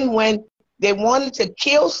 And then when they wanted to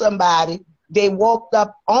kill somebody, they walked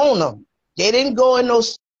up on them. They didn't go in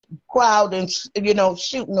those crowd and,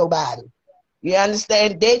 shoot nobody. You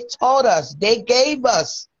understand? They taught us. They gave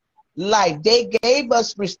us life. They gave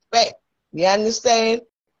us respect. You understand?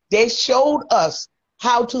 They showed us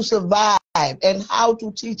how to survive and how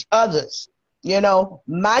to teach others.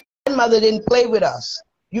 My mother didn't play with us.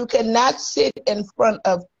 You cannot sit in front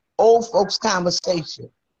of old folks' conversation.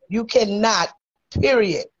 You cannot,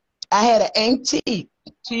 period. I had an auntie.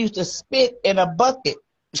 She used to spit in a bucket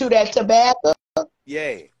to that tobacco.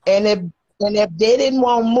 Yeah. And if they didn't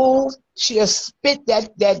want to move, she'll spit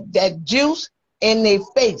that juice in their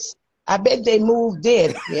face. I bet they moved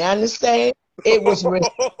in. You understand? It was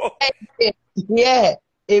respect. Yeah,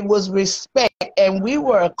 it was respect. And we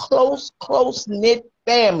were a close-knit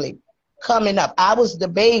family coming up. I was the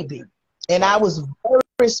baby, and I was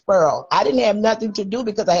very spoiled. I didn't have nothing to do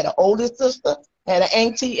because I had an older sister, had an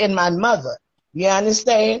auntie, and my mother. You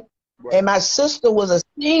understand? Right. And my sister was a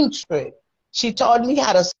seamstress. She taught me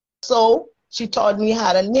how to sew. She taught me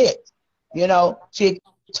how to knit. You know, she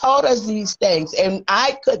taught us these things, and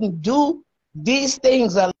I couldn't do these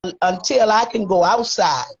things until I can go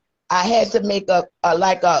outside. I had to make a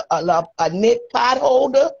knit pot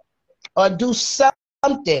holder or do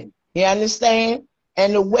something. You understand?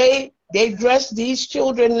 And the way they dress these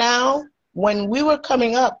children now, when we were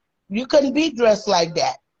coming up, you couldn't be dressed like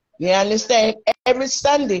that. You understand? Every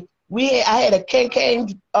Sunday, I had a can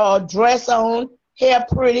dress on, hair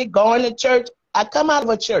pretty, going to church. I come out of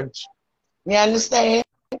a church. You understand?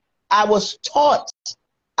 I was taught.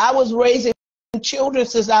 I was raising children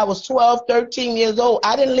since I was 12, 13 years old.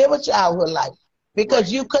 I didn't live a childhood life because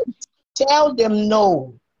you couldn't tell them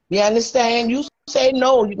no. You understand? You say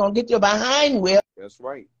no, you're going to get your behind whipped. That's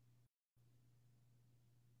right.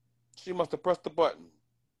 She must have pressed the button.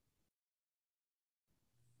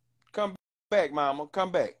 Come back, mama.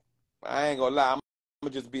 Come back. I ain't going to lie. I'm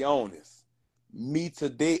going to just be honest. Me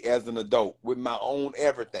today as an adult with my own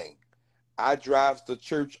everything. I drive to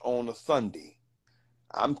church on a Sunday.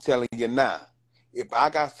 I'm telling you now, if I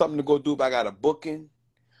got something to go do, if I got a booking,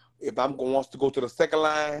 if I'm going wants to go to the second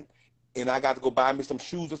line, and I got to go buy me some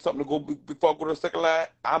shoes or something to go before I go to the second line,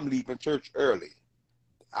 I'm leaving church early.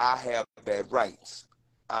 I have that rights.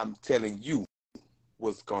 I'm telling you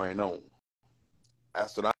what's going on.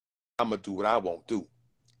 That's what I'm going to do what I won't do.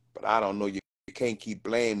 But I don't know. You can't keep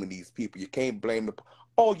blaming these people. You can't blame the...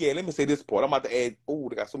 Oh, yeah, let me say this part. I'm about to add... Oh,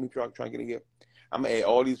 they got so many people trying to get in here. I'm going to add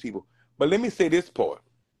all these people. But let me say this part.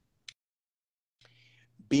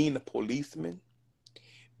 Being a policeman,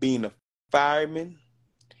 being a fireman,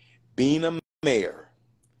 being a mayor,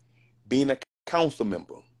 being a council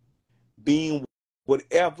member, being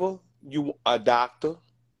whatever you a doctor,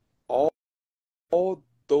 all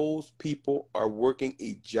those people are working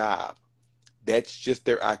a job. That's just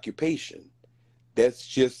their occupation. That's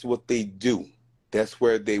just what they do. That's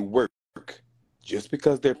where they work. Just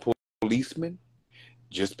because they're policemen,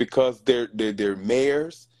 just because they're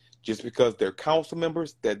mayors, just because they're council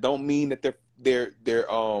members, that don't mean that they're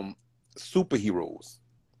superheroes.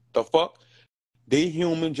 The fuck? They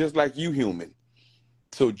human just like you human.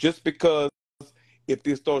 So just because if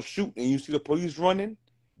they start shooting and you see the police running,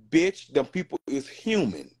 bitch, them people is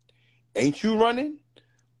human. Ain't you running?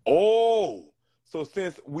 Oh, so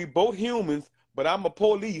since we both humans, but I'm a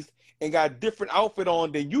police and got a different outfit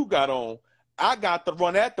on than you got on, I got to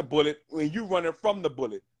run at the bullet when you running from the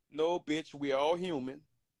bullet. No, bitch, we all human.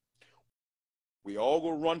 We all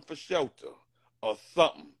gonna run for shelter or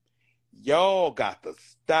something. Y'all got to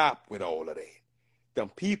stop with all of that. Them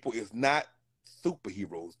people is not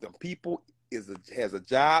superheroes. Them people has a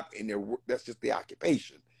job and that's just the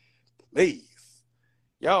occupation. Please.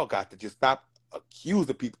 Y'all got to just stop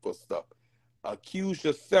accusing people for stuff. Accuse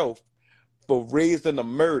yourself for raising a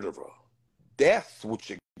murderer. That's what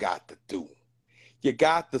you got to do. You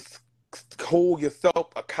got to hold yourself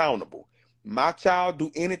accountable. My child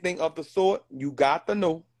do anything of the sort, you got to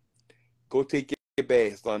know. Go take your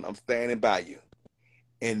bath, son. I'm standing by you.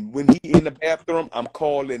 And when he in the bathroom, I'm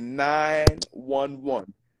calling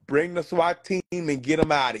 911. Bring the SWAT team and get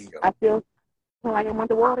him out of here. I feel like I'm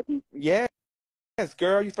underwater. Yes,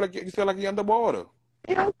 girl. You feel like you're underwater.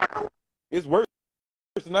 It's worse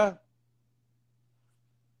now.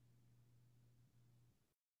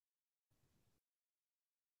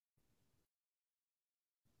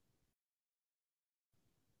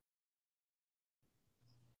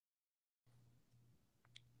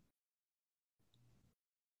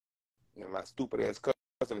 You know, my stupid ass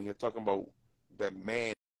cousin here talking about that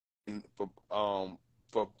man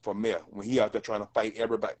for mayor when he out there trying to fight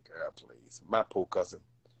everybody. Girl, please, my poor cousin.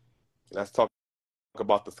 Let's talk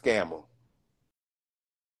about the scammer.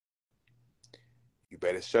 You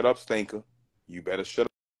better shut up, stinker. You better shut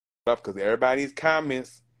up because everybody's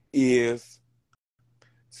comments is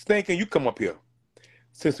stinking. You come up here.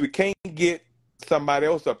 Since we can't get somebody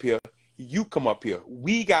else up here, you come up here.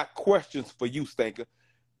 We got questions for you, stinker.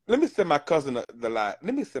 Let me send my cousin the line.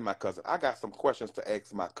 Let me send my cousin. I got some questions to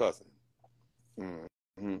ask my cousin.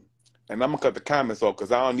 And I'm gonna cut the comments off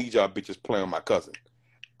because I don't need y'all bitches playing with my cousin.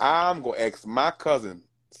 I'm gonna ask my cousin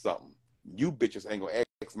something. You bitches ain't gonna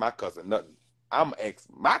ask my cousin nothing. I'm gonna ask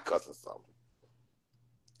my cousin something.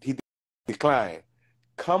 He declined.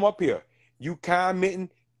 Come up here. You commenting,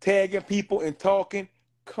 tagging people, and talking.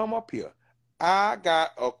 Come up here. I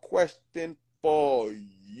got a question for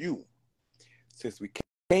you. Since we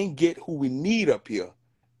can't get who we need up here,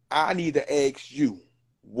 I need to ask you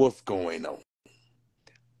what's going on.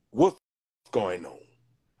 What's going on?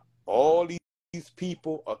 All these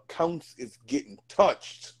people accounts is getting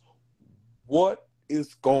touched. What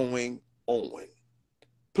is going on?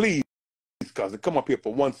 Please, cousin, come up here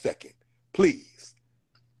for 1 second. Please.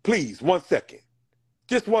 Please, 1 second.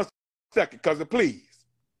 Just 1 second, cousin, please.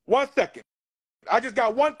 1 second. I just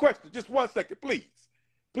got one question. Just 1 second, please.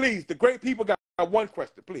 Please, the great people got one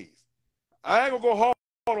question, please. I ain't gonna go hard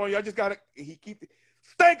on you. I just gotta, he keep,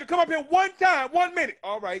 Stanker, come up here 1 time, 1 minute.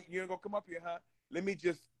 All right, you ain't gonna come up here, huh? Let me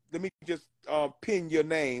just pin your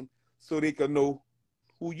name so they can know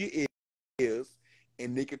who you is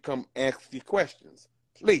and they can come ask you questions.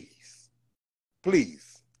 Please.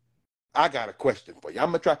 Please. I got a question for you.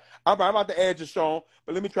 I'm about to add you, Sean,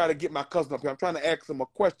 but let me try to get my cousin up here. I'm trying to ask him a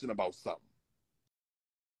question about something.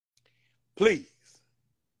 Please.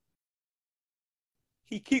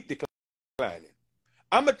 He keep declining.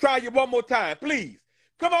 I'm going to try you one more time. Please.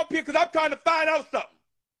 Come up here because I'm trying to find out something.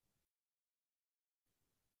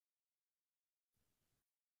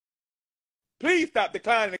 Please stop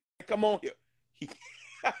declining and come on here.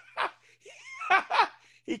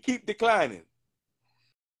 He keep declining.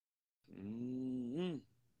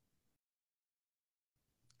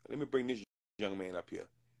 Let me bring this young man up here.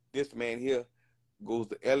 This man here goes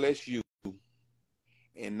to LSU,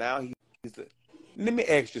 and now he's a... Let me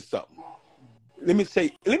ask you something. Let me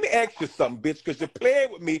ask you something, bitch, because you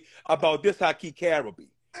played with me about this how Key Carroll be.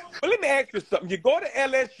 But let me ask you something. You go to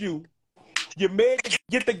LSU, you made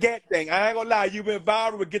Get the Gat thing. I ain't gonna lie, you've been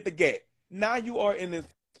viral with Get the Gat. Now you are an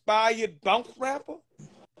inspired bounce rapper?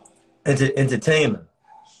 Entertainer.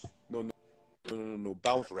 No,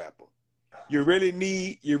 bounce rapper. You really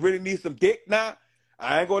need some dick now?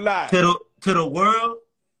 I ain't gonna lie. To the world,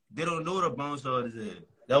 they don't know what a bounce artist is.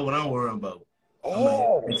 That's what I'm worrying about.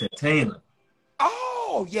 Oh. I'm an entertainer.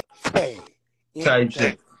 Oh, yeah. Type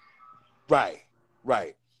shit. Right.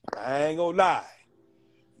 I ain't gonna lie.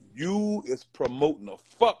 You is promoting the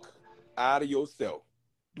fuck out of yourself.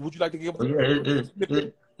 Would you like to give us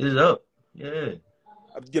it is up. Yeah.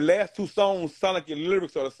 Your last 2 songs sound like your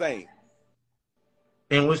lyrics are the same.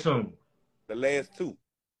 And what song? The last 2.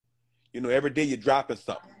 You know, every day you're dropping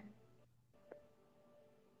something.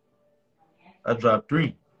 I dropped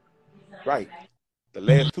 3. Right. The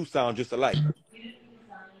last 2 sound just alike.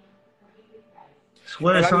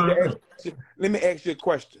 Swear something. Let me ask you a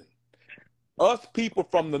question. Us people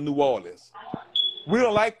from the New Orleans, we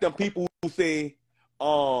don't like them people who say,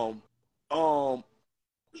 I don't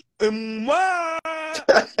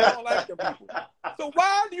like them people. So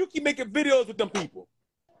why do you keep making videos with them people?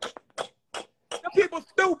 Them people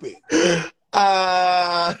stupid.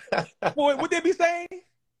 Boy, what they be saying?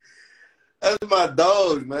 That's my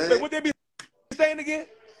dog, man. Wait, what they be saying again?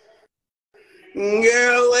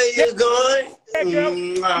 Girl, where you going? Yeah,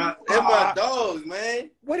 girl. They're my dogs, man.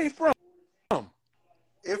 Where they from?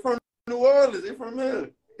 They're from New Orleans. They're from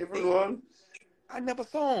here. They're from New Orleans. I never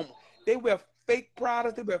saw them. They wear fake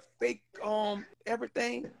products. They wear fake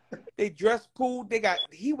everything. They dress cool.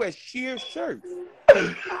 He wears sheer shirts.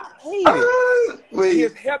 I hate it.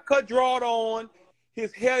 His haircut drawn on.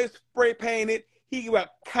 His hair is spray painted. He wear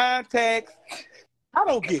contacts. I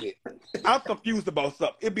don't get it. I'm confused about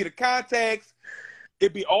something. It'd be the contacts.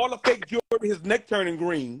 It'd be all the fake jewelry. His neck turning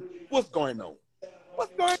green. What's going on?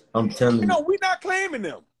 What's going on? I'm telling you. No, we're not claiming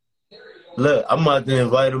them. Look, I'm about to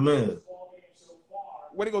invite them in.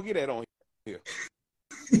 Where they gonna get that on here?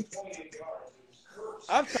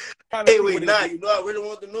 I'm trying to you know, I really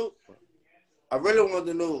want to know. I really want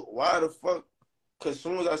to know why the fuck. Cause as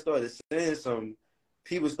soon as I started saying something,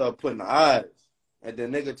 people start putting the eyes. And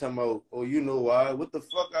then nigga talking about, oh, you know why? What the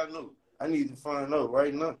fuck I know? I need to find out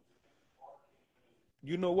right now.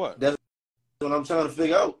 You know what? That's what I'm trying to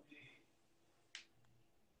figure out.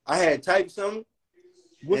 I had typed something,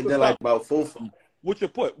 and then like about 4. What you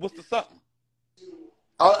put? What's the something?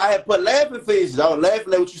 I had put laughing faces. I was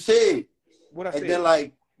laughing at what you said. What I said? And then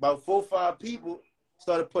like about 4 or 5 people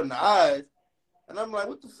started putting the eyes. And I'm like,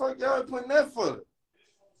 what the fuck y'all putting that for?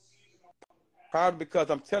 Probably because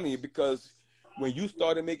I'm telling you, because when you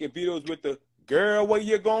started making videos with the girl, where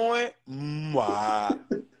you going?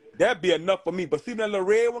 That'd be enough for me. But see when that little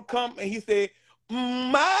red one come and he said,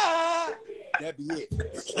 That be it.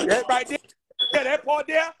 That right there. Yeah, that part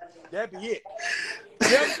there. That be it.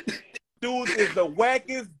 Them dudes is the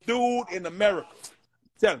wackest dude in America.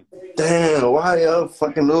 Tell me. Damn, why y'all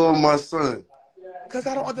fucking love my son? Because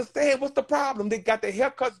I don't understand what's the problem. They got their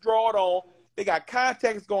haircuts drawn on. They got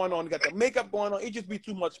contacts going on. They got the makeup going on. It just be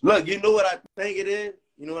too much fun. Look, you know what I think it is?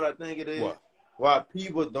 You know what I think it is? What? Why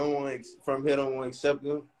people from here don't want to accept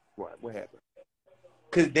them? What happened?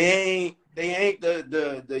 Because they ain't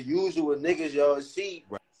the usual niggas y'all see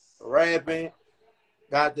rapping,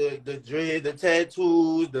 got the dread, the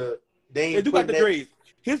tattoos, they do got the dreads.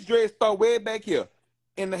 His dreads start way back here.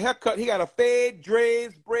 In the haircut, he got a fade,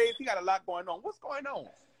 dreads, braids. He got a lot going on. What's going on?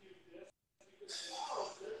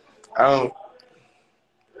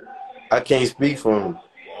 I can't speak for him.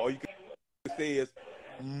 All you can say is,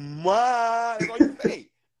 "Ma." That's all you say.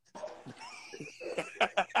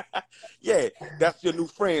 Yeah, that's your new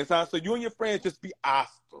friends, huh? So you and your friends just be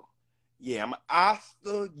Oscar. Yeah, I'm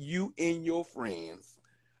Oscar, you and your friends.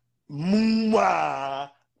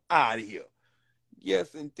 Mwah, out of here.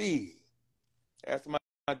 Yes, indeed. That's my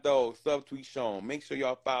dog, Subtweet Sean. Make sure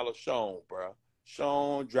y'all follow Sean, bro.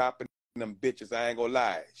 Sean dropping them bitches. I ain't gonna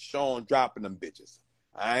lie. Sean dropping them bitches.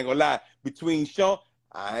 I ain't gonna lie. Between Sean,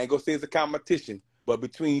 I ain't gonna say it's a competition, but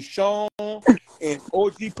between Sean and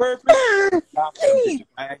OG Purpose, dropping them bitches.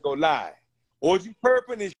 I ain't gonna lie. OG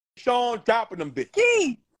Purpose and Sean dropping them bitches.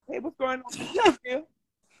 Hey, what's going on here?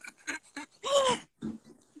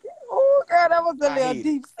 Oh, girl, that was a little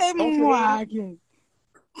deep. Say more again.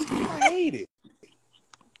 I hate it.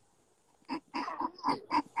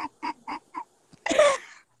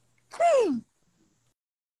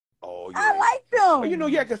 Oh, yeah. I like them. Well, you know,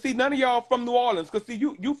 yeah, because see, none of y'all from New Orleans. Because see,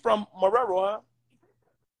 you from Marrero, huh?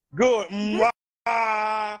 Good.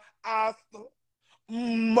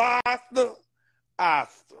 Master.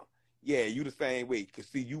 Yeah, you the same way. Because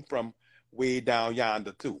see, you from way down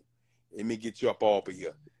yonder, too. Let me get you up off of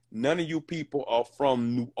here. None of you people are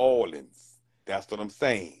from New Orleans. That's what I'm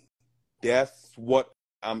saying. That's what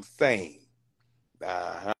I'm saying.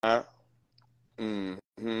 Uh-huh.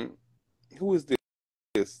 Mm-hmm. Who is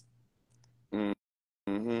this?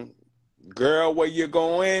 Mm-hmm. Girl, where you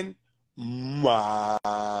going? Ma.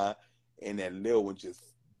 And that little one just,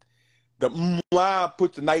 the ma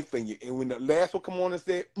put the knife in you. And when the last one come on and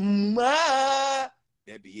said, ma,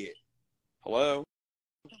 that'd be it. Hello?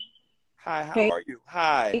 Hi, how are you?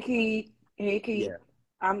 Hi. Hey, Keith. Yeah.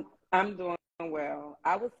 I'm doing well.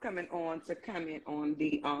 I was coming on to comment on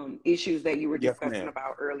the issues that you were discussing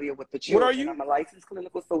about earlier with the children. What are you? I'm a licensed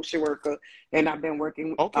clinical social worker, and I've been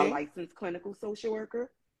working with a licensed clinical social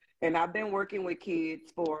worker, and I've been working with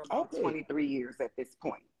kids for 23 years at this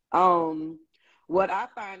point. What I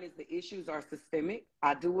find is the issues are systemic.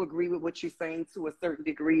 I do agree with what you're saying to a certain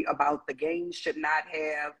degree about the games should not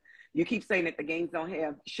have. You keep saying that the games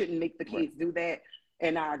shouldn't make the kids do that.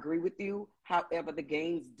 And I agree with you. However, the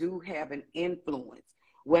games do have an influence.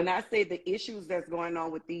 When I say the issues that's going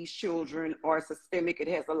on with these children are systemic, it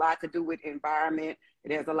has a lot to do with environment.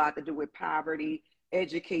 It has a lot to do with poverty,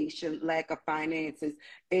 education, lack of finances.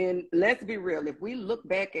 And let's be real, if we look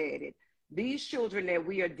back at it, these children that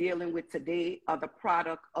we are dealing with today are the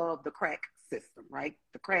product of the crack system, right?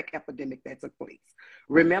 The crack epidemic that took place.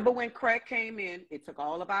 Remember when crack came in, it took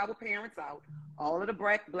all of our parents out. All of the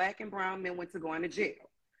black and brown men went to going to jail.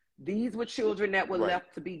 These were children that were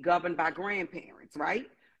left to be governed by grandparents, right?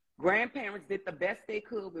 Grandparents did the best they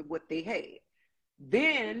could with what they had.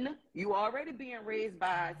 Then you already being raised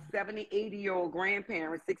by 70, 80-year-old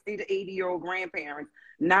grandparents, 60 to 80-year-old grandparents.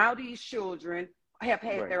 Now these children have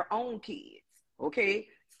had their own kids, okay?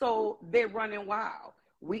 So they're running wild.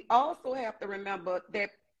 We also have to remember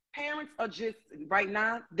that parents are just, right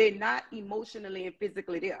now, they're not emotionally and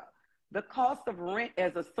physically there. The cost of rent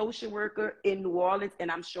as a social worker in New Orleans,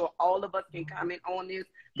 and I'm sure all of us can comment on this,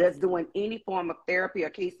 that's doing any form of therapy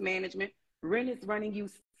or case management, rent is running you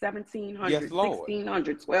 $1,700,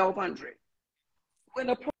 $1,600, $1,200. When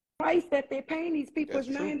the price that they're paying these people is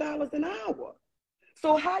 $9 an hour.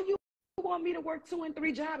 So how you want me to work 2 and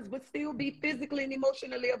 3 jobs but still be physically and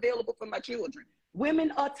emotionally available for my children?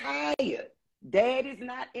 Women are tired. Dad is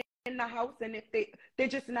not in the house, and if they're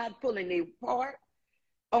just not pulling their part.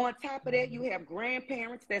 On top of that, you have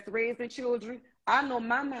grandparents that's raising children. I know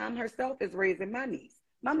my mom herself is raising my niece.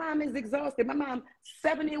 My mom is exhausted. My mom,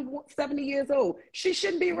 70 years old. She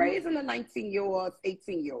shouldn't be raising a 19-year-old,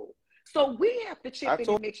 18-year-old. So we have to chip in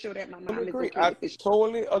and make sure that my mom is okay. I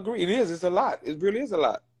totally agree. It is. It's a lot. It really is a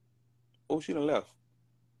lot. Oh, she done left.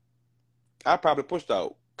 I probably pushed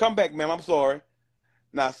out. Come back, ma'am. I'm sorry.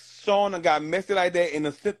 Now, Sean got messy like that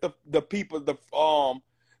and sent the people, the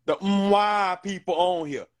people on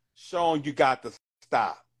here. Sean, you got to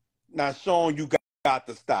stop. Now, Sean, you got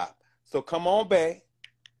to stop. So come on, babe.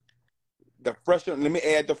 Let me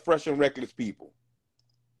add the fresh and reckless people.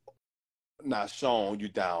 Now, Sean, you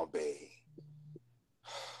down, babe.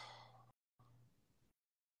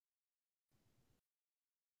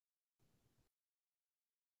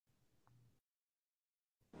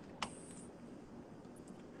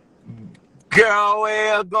 Girl,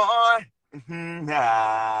 where you going?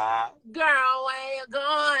 Girl, where you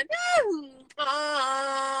going?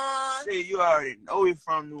 See, you already know we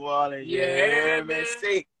from New Orleans. Yeah, man.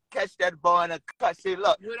 See, catch that boy in the cut. See,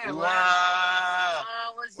 look. Wow.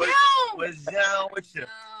 What's down with you?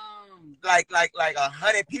 Like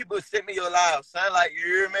 100 people sent me your live, son. Like, you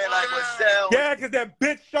hear me? Like, what's down? Yeah, because that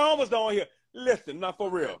bitch Sean was on here. Listen, not for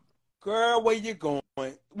real. Girl, where you going?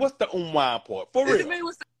 What's the part? For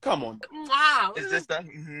real. Come on. Wow. It's just a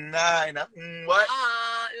what?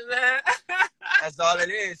 That's all it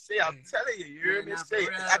is. See, I'm telling you, you hear me? See,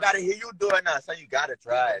 I gotta hear you do it now, so you gotta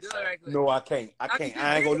try it. No, I can't. I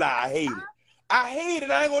ain't gonna lie. I hate it. I hate it.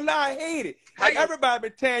 I ain't gonna lie. I hate it. Like everybody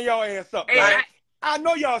been tearing y'all ass up. Hey, I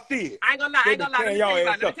know y'all see it. I ain't gonna lie. I ain't gonna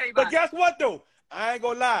lie. But guess what though? I ain't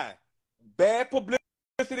gonna lie. Bad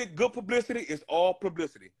publicity, good publicity is all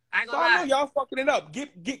publicity. I know y'all fucking it up. Get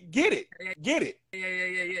it. Get it.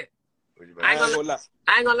 Yeah. I ain't gonna lie.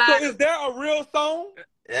 I ain't gonna lie. So is there a real song?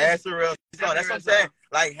 Yeah, it's a real song. That's what I'm saying.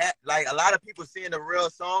 Like a lot of people seeing the real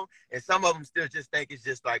song, and some of them still just think it's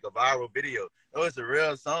just like a viral video. Oh, it's a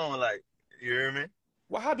real song. Like, you hear me?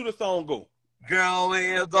 Well, how do the song go? Girl,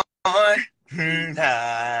 where you going? Throw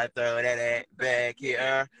that back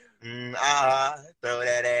here. Throw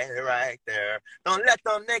that ass right there. Don't let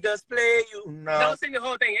them niggas play you. No. Don't sing the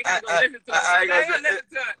whole thing. You ain't gonna listen to it. I ain't gonna listen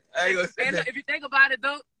to it. If you think about it,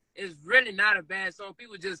 though, it's really not a bad song.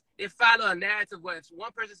 People just, they follow a narrative where if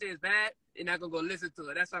one person says bad, they're not gonna go listen to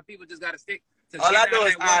it. That's why people just gotta stick to all I know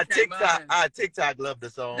is our TikTok love the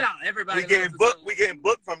song. No, everybody. We getting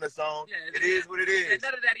booked from the song. Yeah, it is what it is. And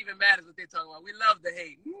none of that even matters what they're talking about. We love the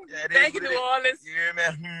hate. Yeah, thank you, New Orleans. Yeah,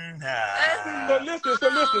 man. So listen.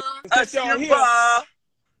 Since y'all here,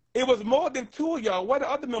 it was more than two of y'all. Where the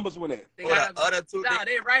other members went at? The other two. No,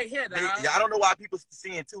 they're right here. I don't know why people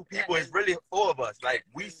seeing two people. It's really four of us. Like,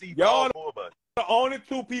 we see y'all four of us. The only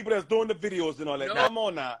two people that's doing the videos and all that. Come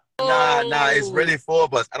on now. Nah, it's really four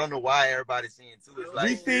of us. I don't know why everybody's seeing two. It's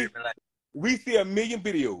like, we see a million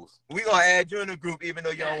videos. We gonna add you in the group even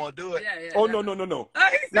though you don't want to do it. Oh, no. Now,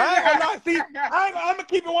 I ain't gonna lie. See, I'm gonna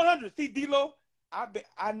keep it 100. See, D-Lo,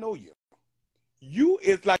 I know you. You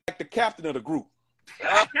is like the captain of the group.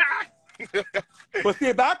 But see,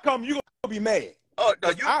 if I come, you gonna be mad. Oh,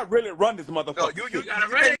 no, I really run this motherfucker. No, you gotta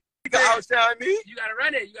run it. You can outshine me. You gotta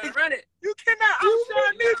run it. You cannot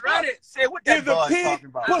outshine me. Run it. Say what that boy's talking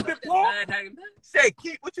about. Say,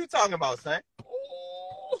 Keith, what you talking about, son?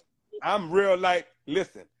 I'm real life.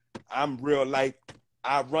 Listen, I'm real life.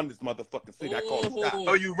 I run this motherfucking city. I call it stop.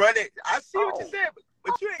 Oh, you run it? I see what you said,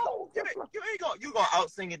 but you gonna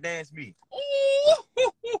out-sing and dance me.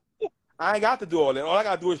 I ain't got to do all that. All I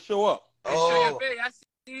gotta do is show up. Oh, I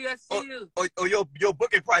see you. Oh, your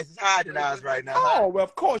booking price is higher than ours right now. Oh, well,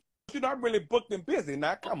 of course. You're not really booked and busy.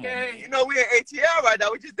 Now, come on. Man. You know, we in ATL right now.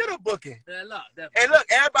 We just did a booking. Hey, look,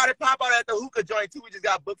 everybody pop out at the hookah joint, too. We just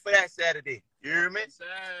got booked for that Saturday. You hear me? Sir.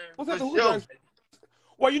 What's that, the hookah joint?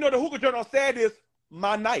 Well, you know, the hookah joint on Saturday is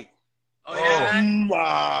my night. Oh, yeah?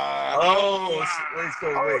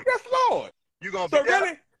 Wait. Yes, Lord. You gonna be there?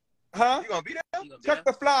 Really? Huh? You gonna be there? Check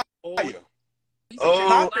the flyer. Only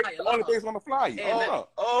things on the flyer.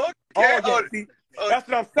 Okay. That's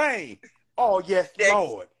what I'm saying. Oh, yes,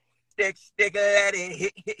 Lord. Stick let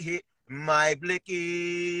it hit my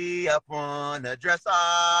blicky up on the dresser.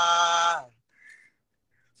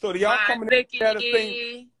 So do y'all coming in there to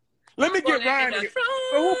sing? Let me get Ryan in here.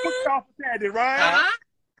 So who booked y'all for Saturday, Ryan?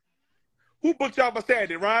 Who booked y'all for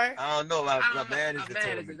Saturday, Ryan? I don't know. My manager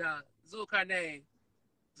told me. Zulkarnain.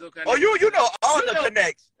 Oh, you know all the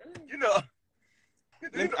connects. You know.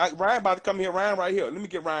 Ryan about to come here. Ryan right here. Let me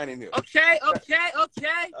get Ryan in here. Okay,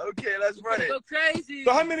 let's run it. Go crazy.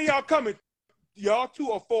 So how many of y'all coming? Y'all 2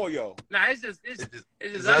 or 4 y'all? Nah, it's just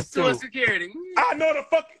us 2 and security. I know the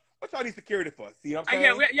fuck. What y'all need security for? See what I'm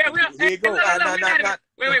saying? Yeah, we don't. There you go.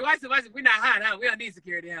 Wait, watch it. We're not hot, huh? We don't need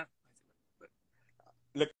security, huh?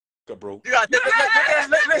 Look, bro.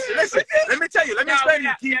 Listen. Let me tell you. Let me explain to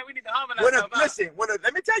you. Yeah, we need to harmonize.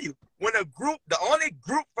 Let me tell you. When a group, the only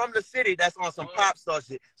group from the city that's on some pop star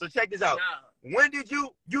shit. So check this out. When did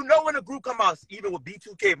you know when a group come out, even with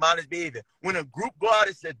B2K, Modest Behavior, when a group go out,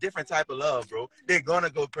 it's a different type of love, bro. They're gonna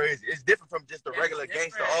go crazy. It's different from just a regular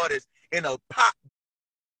gangster artist in a pop